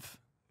separative.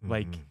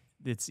 Like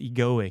it's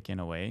egoic in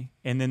a way.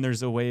 And then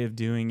there's a way of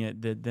doing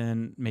it that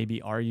then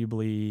maybe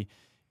arguably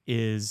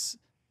is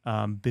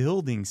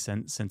building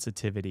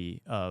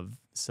sensitivity of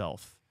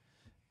self.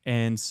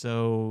 And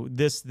so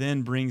this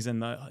then brings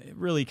in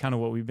really kind of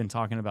what we've been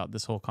talking about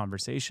this whole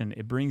conversation.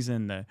 It brings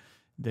in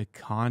the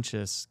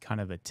conscious kind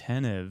of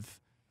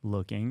attentive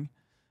looking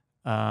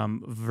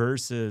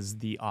versus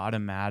the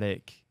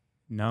automatic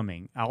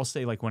numbing. I'll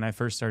say, like, when I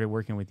first started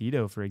working with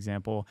Ito, for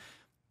example,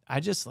 I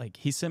just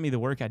he sent me the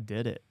work, I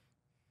did it.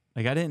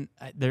 Like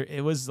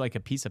it was like a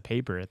piece of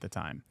paper at the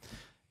time.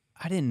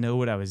 I didn't know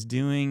what I was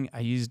doing.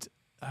 I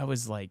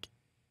was like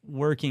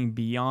working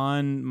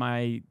beyond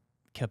my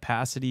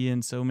capacity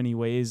in so many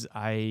ways.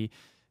 I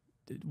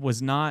was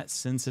not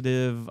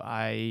sensitive.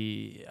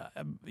 I,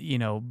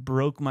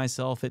 broke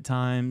myself at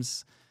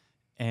times.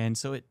 And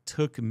so it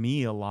took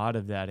me a lot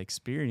of that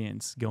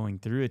experience going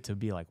through it to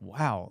be like,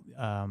 wow,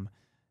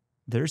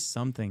 there's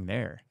something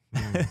there.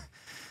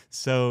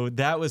 So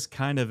that was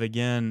kind of,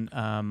 again,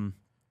 the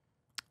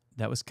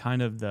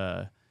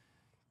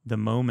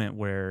moment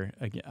where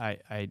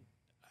I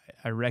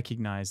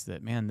recognized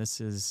that, man, this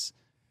is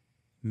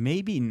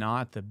maybe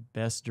not the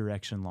best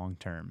direction long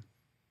term.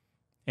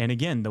 And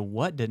again, the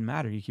what didn't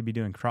matter. You could be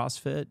doing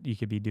CrossFit, you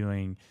could be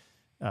doing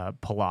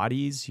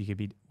Pilates, you could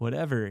be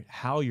whatever.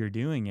 How you're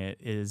doing it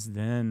is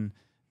then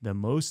the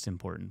most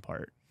important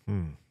part.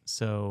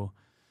 So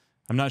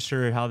I'm not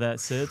sure how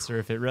that sits or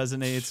if it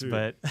resonates,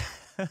 but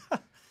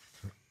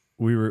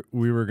we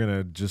were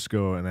gonna just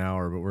go an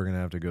hour, but we're gonna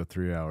have to go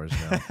 3 hours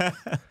now.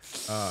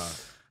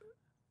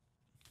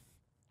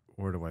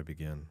 Where do I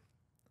begin?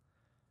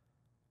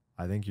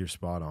 I think you're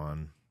spot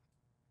on.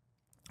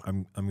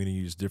 I'm going to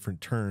use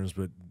different terms,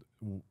 but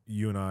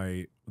you and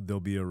I, there'll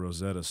be a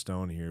Rosetta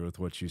Stone here with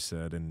what you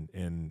said,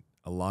 and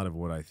a lot of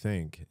what I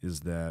think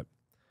is that,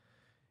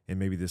 and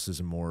maybe this is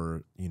a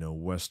more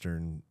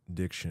Western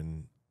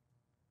diction,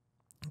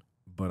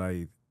 but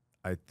I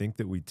think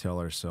that we tell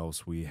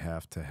ourselves we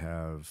have to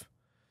have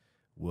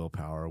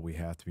willpower, we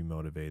have to be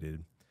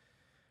motivated.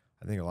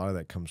 I think a lot of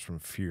that comes from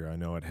fear. I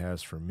know it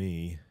has for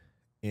me,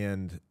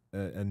 and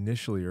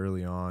initially,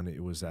 early on,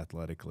 it was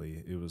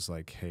athletically. It was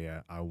like,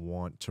 hey, I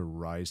want to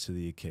rise to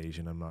the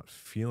occasion. I'm not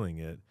feeling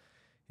it.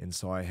 And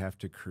so I have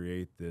to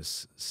create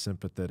this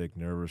sympathetic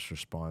nervous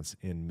response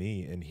in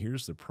me. And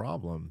here's the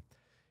problem.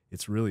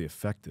 It's really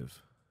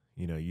effective.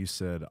 You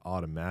said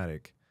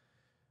automatic,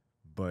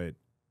 but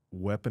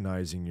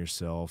weaponizing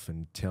yourself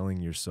and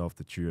telling yourself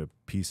that you're a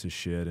piece of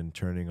shit and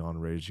turning on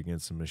Rage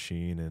Against the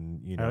Machine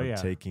and,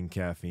 taking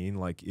caffeine,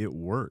 like, it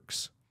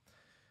works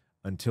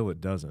until it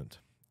doesn't.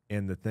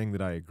 And the thing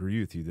that I agree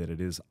with you, that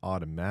it is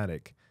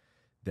automatic,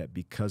 that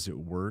because it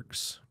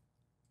works,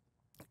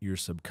 your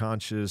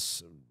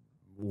subconscious,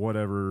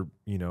 whatever,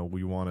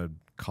 we want to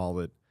call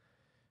it,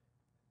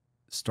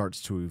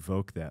 starts to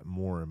evoke that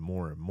more and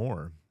more and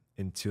more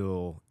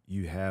until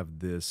you have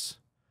this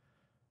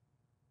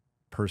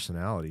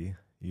personality,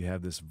 you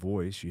have this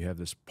voice, you have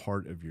this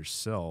part of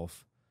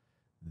yourself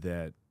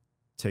that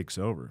takes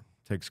over,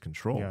 takes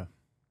control. Yeah.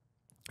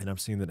 And I've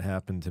seen that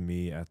happen to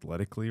me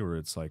athletically, where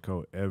it's like,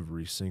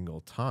 every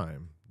single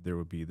time there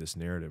would be this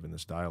narrative and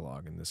this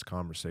dialogue and this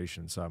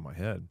conversation inside my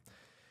head.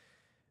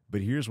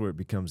 But here's where it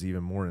becomes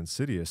even more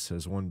insidious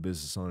as one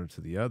business owner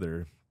to the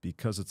other,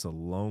 because it's a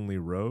lonely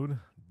road.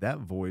 That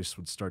voice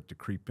would start to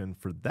creep in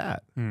for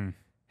that.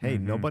 Hey,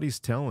 nobody's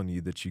telling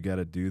you that you got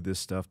to do this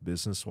stuff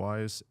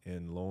business-wise,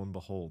 and lo and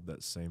behold,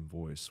 that same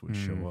voice would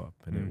show up,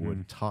 and it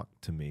would talk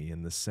to me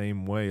in the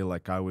same way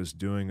like I was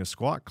doing a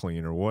squat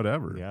clean or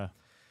whatever. Yeah.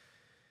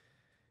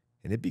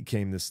 And it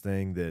became this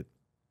thing that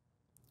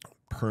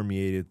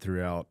permeated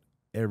throughout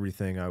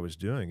everything I was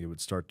doing. It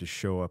would start to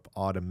show up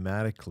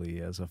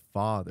automatically as a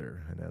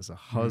father and as a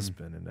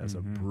husband and as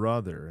a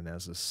brother and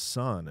as a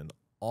son, and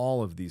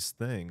all of these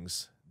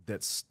things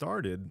that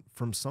started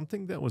from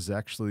something that was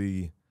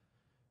actually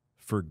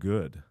for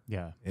good.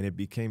 Yeah. And it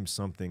became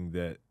something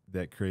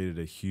that created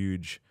a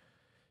huge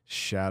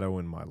shadow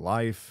in my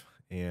life,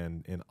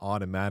 and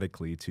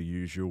automatically, to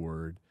use your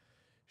word,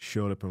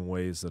 showed up in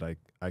ways that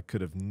I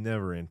could have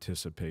never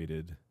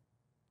anticipated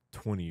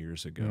 20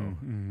 years ago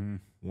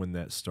when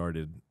that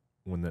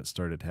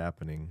started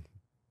happening.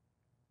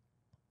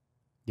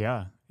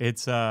 Yeah.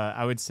 It's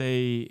I would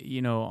say,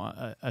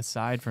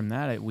 aside from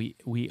that,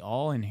 we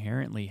all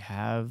inherently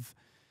have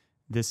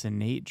this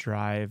innate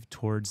drive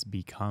towards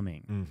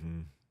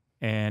becoming.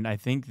 And I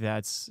think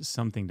that's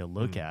something to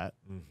look at.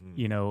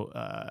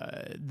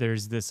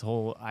 There's this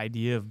whole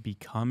idea of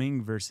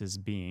becoming versus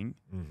being.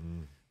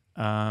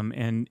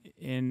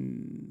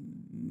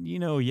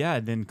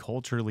 Then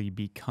culturally,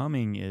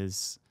 becoming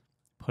is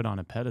put on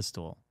a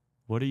pedestal.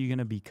 What are you going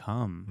to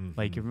become?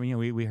 Like,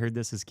 we heard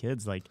this as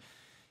kids, like,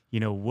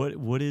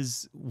 what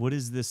is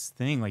this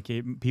thing? Like,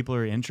 people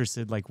are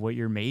interested, like, what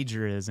your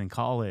major is in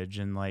college,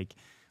 and like,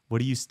 what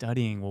are you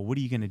studying? Well, what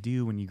are you going to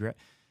do when you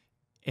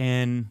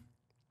and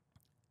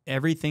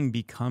everything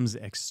becomes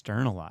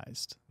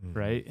externalized,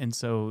 right? And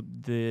so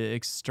the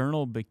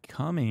external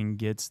becoming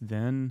gets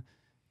then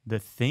the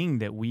thing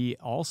that we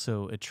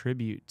also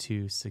attribute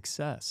to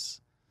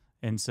success.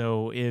 And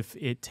so if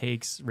it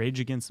takes Rage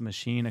Against the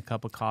Machine, a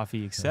cup of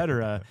coffee,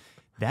 etc.,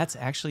 that's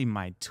actually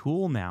my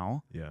tool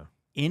now. Yeah.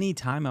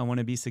 Anytime I want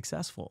to be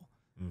successful.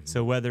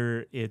 So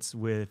whether it's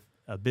with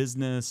a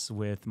business,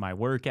 with my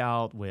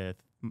workout, with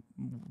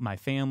my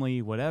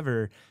family,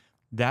 whatever,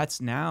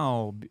 that's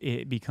now,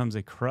 it becomes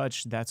a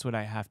crutch. That's what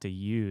I have to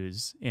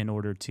use in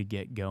order to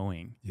get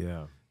going.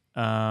 Yeah.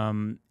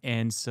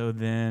 And so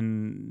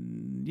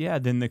then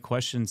the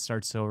question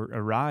starts to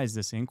arise,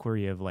 this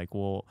inquiry of like,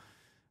 well,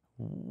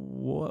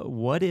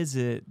 what is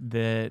it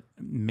that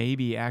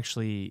maybe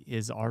actually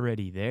is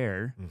already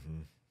there,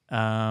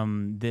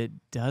 that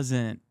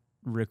doesn't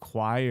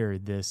require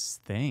this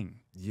thing?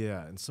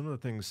 Yeah. And some of the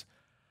things,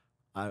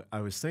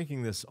 I was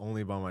thinking this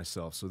only by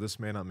myself, so this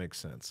may not make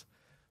sense,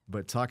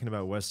 but talking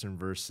about Western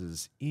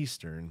versus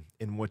Eastern,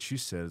 and what you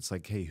said, it's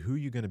like, hey, who are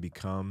you going to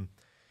become?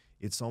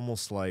 It's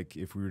almost like,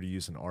 if we were to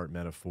use an art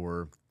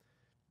metaphor,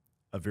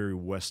 a very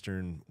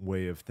Western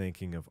way of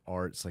thinking of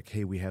art, it's like,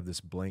 hey, we have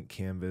this blank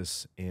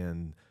canvas,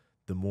 and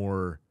the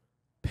more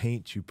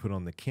paint you put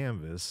on the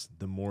canvas,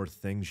 the more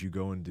things you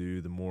go and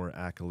do, the more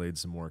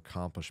accolades, the more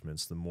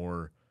accomplishments, the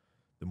more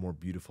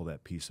beautiful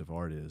that piece of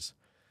art is.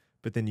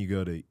 But then you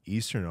go to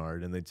Eastern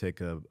art, and they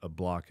take a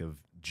block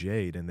of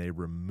jade, and they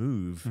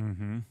remove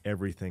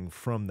everything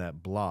from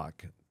that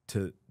block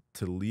to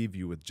leave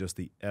you with just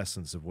the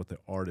essence of what the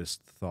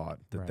artist thought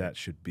that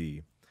should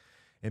be.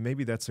 And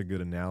maybe that's a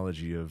good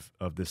analogy of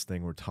this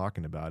thing we're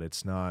talking about.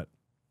 It's not,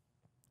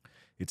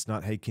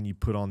 hey, can you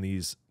put on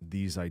these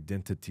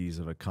identities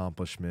of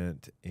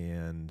accomplishment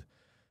and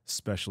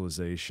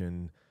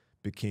specialization,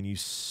 but can you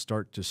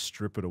start to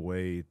strip it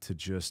away to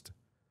just,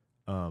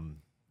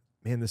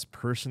 this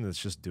person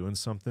that's just doing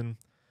something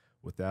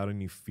without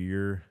any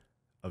fear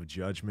of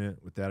judgment,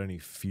 without any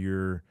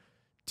fear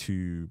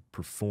to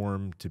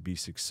perform, to be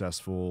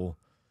successful,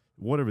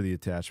 whatever the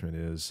attachment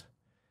is.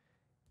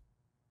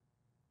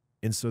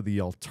 And so the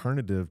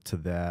alternative to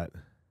that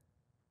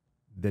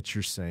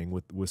you're saying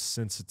with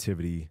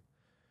sensitivity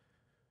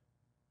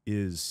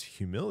is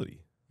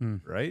humility,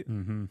 right?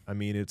 I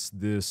mean, it's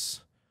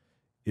this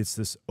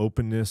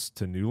openness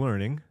to new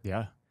learning.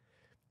 Yeah.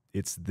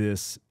 It's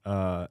this,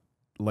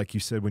 like you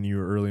said when you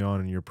were early on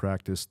in your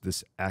practice,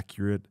 this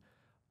accurate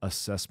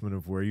assessment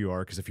of where you are.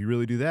 Because if you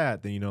really do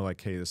that, then you know,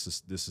 like, hey, this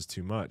is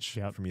too much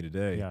for me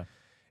today. Yeah.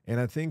 And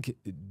I think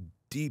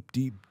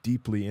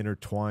deeply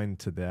intertwined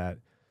to that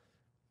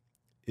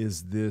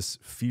is this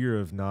fear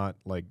of not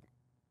like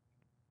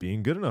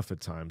being good enough at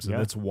times. And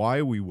that's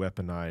why we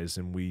weaponize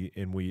and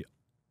we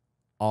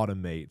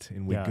automate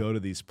and we Yeah. go to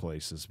these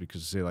places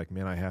because we say like,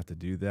 man, I have to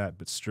do that.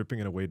 But stripping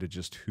it away to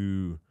just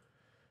who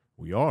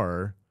we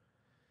are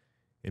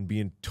and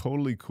being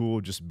totally cool,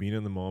 just being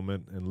in the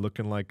moment and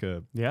looking like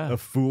a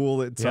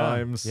fool at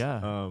times.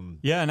 Yeah.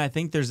 And I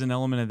think there's an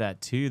element of that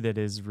too that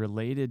is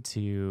related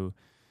to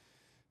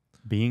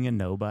being a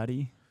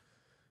nobody.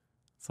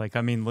 It's like,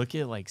 I mean, look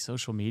at like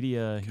social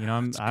media, you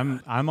know,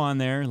 I'm on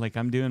there, like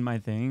I'm doing my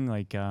thing.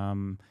 Like, you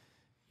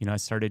know, I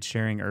started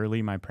sharing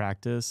early my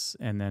practice,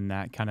 and then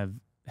that kind of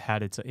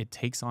it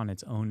takes on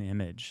its own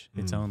image,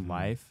 its own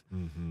life.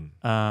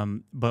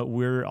 But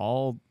we're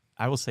all,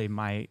 I will say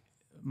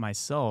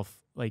myself,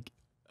 like,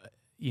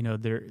 you know,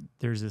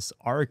 there's this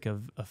arc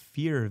of a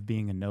fear of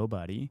being a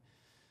nobody.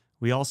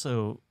 We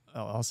also,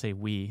 I'll say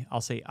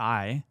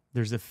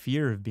there's a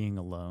fear of being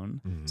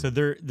alone. So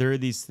there are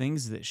these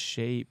things that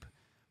shape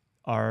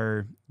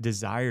our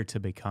desire to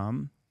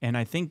become. And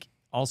I think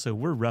also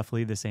we're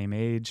roughly the same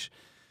age.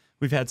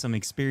 We've had some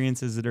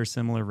experiences that are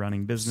similar,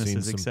 running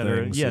businesses, et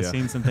cetera.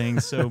 Seen some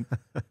things. So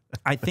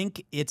I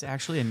think it's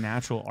actually a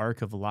natural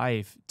arc of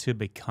life to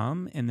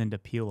become and then to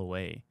peel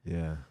away.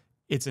 Yeah.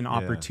 It's an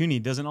opportunity.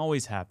 It doesn't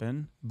always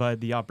happen, but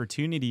the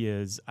opportunity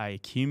is I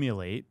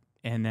accumulate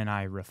and then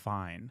I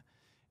refine.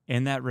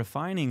 And that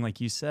refining,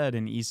 like you said,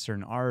 in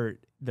Eastern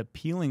art, the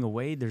peeling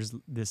away, there's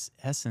this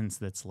essence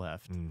that's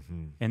left.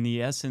 And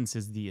the essence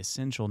is the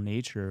essential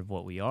nature of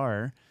what we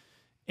are.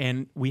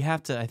 And we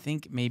have to, I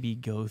think, maybe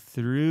go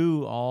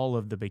through all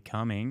of the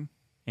becoming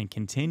and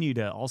continue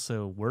to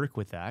also work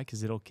with that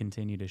because it'll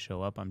continue to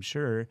show up, I'm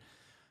sure.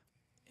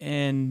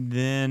 And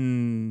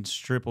then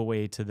strip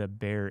away to the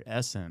bare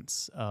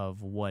essence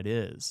of what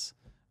is.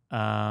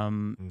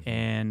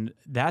 And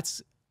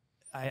that's,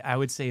 I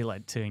would say,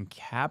 like, to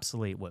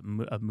encapsulate what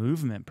a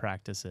movement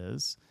practice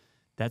is,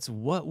 that's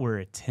what we're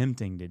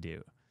attempting to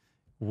do.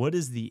 What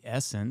is the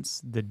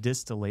essence, the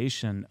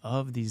distillation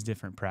of these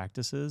different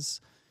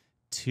practices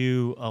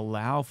to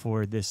allow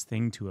for this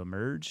thing to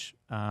emerge?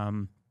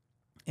 And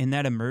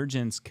that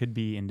emergence could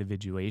be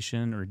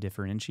individuation or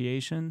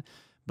differentiation,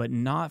 but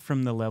not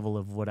from the level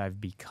of what I've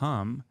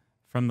become,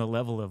 from the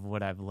level of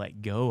what I've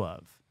let go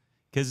of.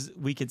 Because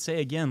we could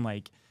say, again,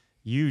 like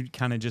you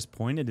kind of just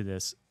pointed to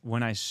this,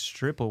 when I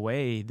strip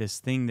away this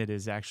thing that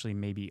is actually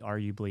maybe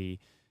arguably,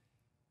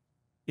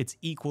 it's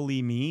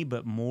equally me,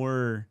 but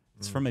more,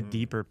 it's from a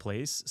deeper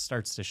place,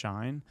 starts to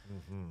shine.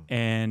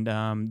 And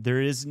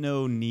there is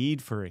no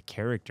need for a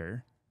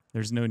character.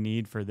 There's no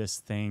need for this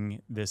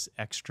thing, this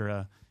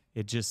extra.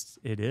 It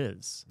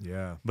is.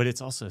 Yeah. But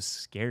it's also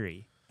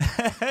scary.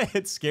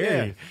 It's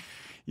scary,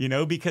 you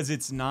know, because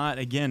it's not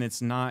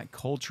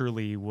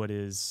culturally what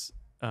is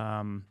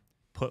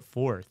put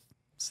forth.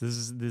 So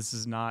this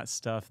is not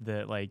stuff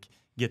that like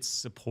gets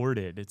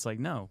supported. It's like,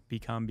 no,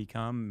 become,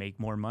 make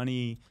more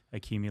money,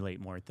 accumulate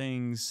more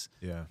things,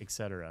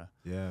 etc.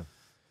 Yeah.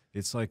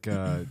 It's like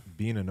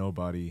being a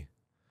nobody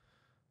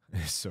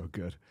is so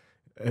good.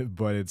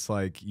 But it's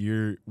like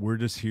we're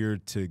just here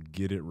to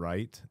get it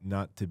right,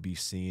 not to be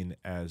seen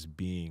as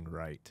being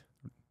right.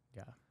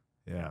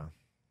 Yeah.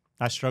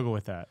 I struggle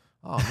with that.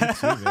 Oh, me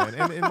too, man.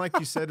 And like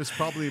you said, it's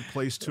probably a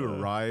place to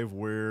arrive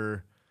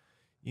where,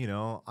 you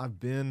know, I've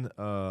been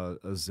a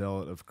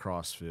zealot of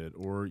CrossFit,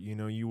 or, you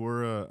know, you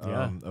were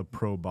a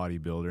pro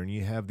bodybuilder, and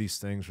you have these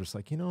things where it's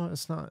like, you know,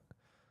 it's not,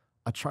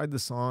 I tried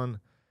this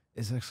on,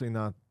 it's actually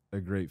not a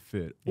great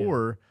fit. Yeah.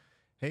 Or,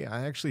 hey,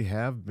 I actually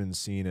have been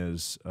seen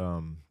as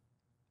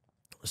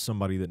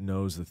somebody that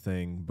knows the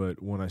thing,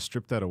 but when I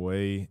strip that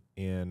away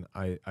and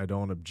I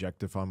don't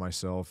objectify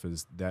myself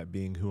as that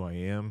being who I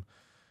am,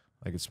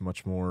 like it's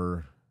much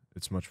more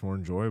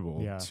enjoyable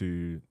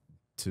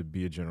to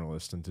be a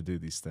generalist and to do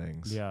these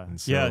things.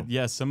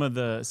 Some of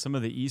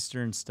the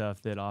Eastern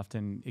stuff that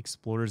often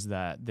explores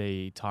that,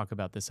 they talk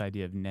about this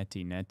idea of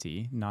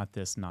neti, not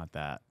this, not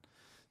that.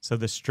 So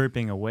the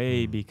stripping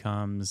away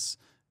becomes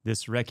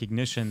this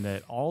recognition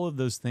that all of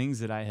those things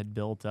that I had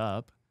built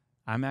up,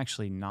 I'm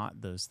actually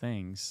not those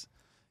things.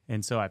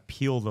 And so I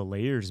peel the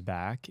layers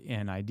back,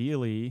 and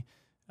ideally,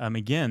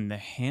 again, the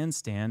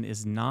handstand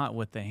is not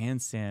what the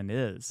handstand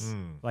is.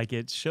 Like,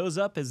 it shows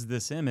up as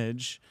this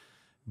image,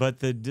 but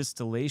the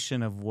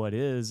distillation of what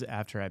is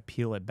after I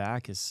peel it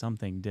back is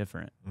something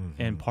different.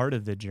 And part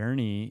of the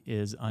journey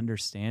is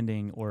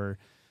understanding or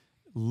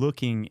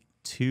looking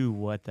to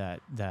what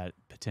that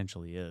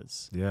potentially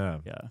is. Yeah.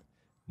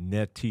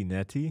 Neti.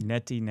 Neti.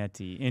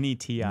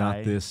 Neti.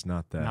 Not this,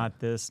 not that. Not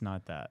this,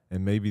 not that.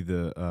 And maybe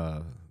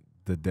the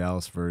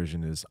Dallas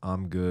version is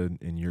I'm good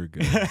and you're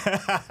good.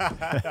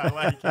 I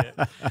like it.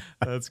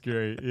 That's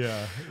great.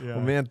 Yeah.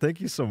 Well, man, thank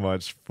you so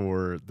much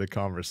for the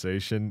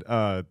conversation.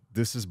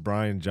 This is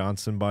Brian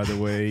Johnson, by the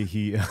way.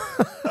 He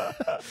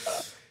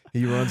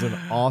runs an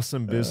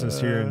awesome business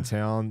here in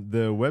town.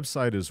 The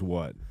website is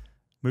what?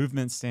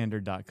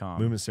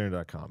 Movementstandard.com.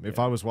 Movementstandard.com. If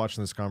I was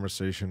watching this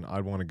conversation,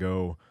 I'd want to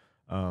go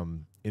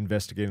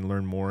investigate and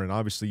learn more. And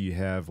obviously you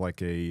have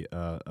like a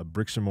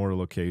bricks and mortar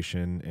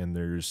location, and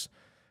there's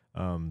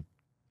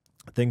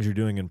things you're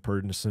doing in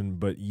person,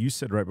 but you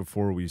said right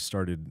before we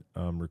started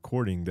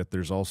recording that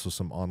there's also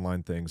some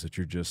online things that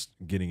you're just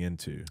getting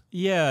into.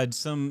 Yeah,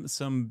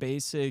 some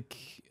basic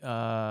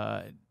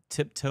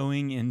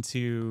tiptoeing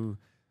into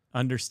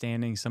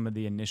understanding some of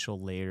the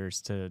initial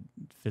layers to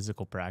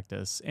physical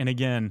practice. And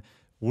again,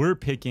 we're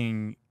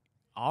picking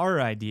our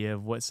idea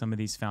of what some of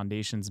these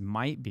foundations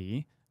might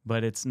be,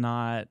 but it's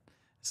not.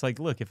 It's like,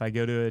 look, if I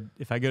go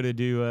to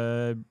do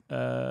a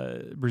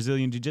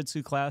Brazilian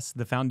Jiu-Jitsu class,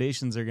 the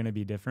foundations are going to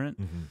be different.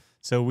 Mm-hmm.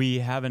 So we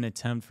have an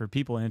attempt for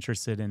people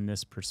interested in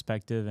this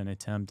perspective, an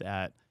attempt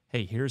at,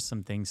 hey, here's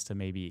some things to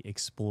maybe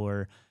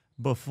explore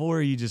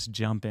before you just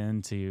jump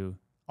into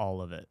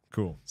all of it.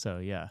 Cool. So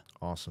yeah.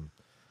 Awesome.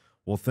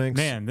 Well, thanks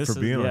Man, for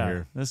being on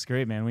here. This is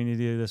great, man. We need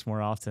to do this more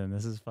often.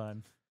 This is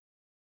fun.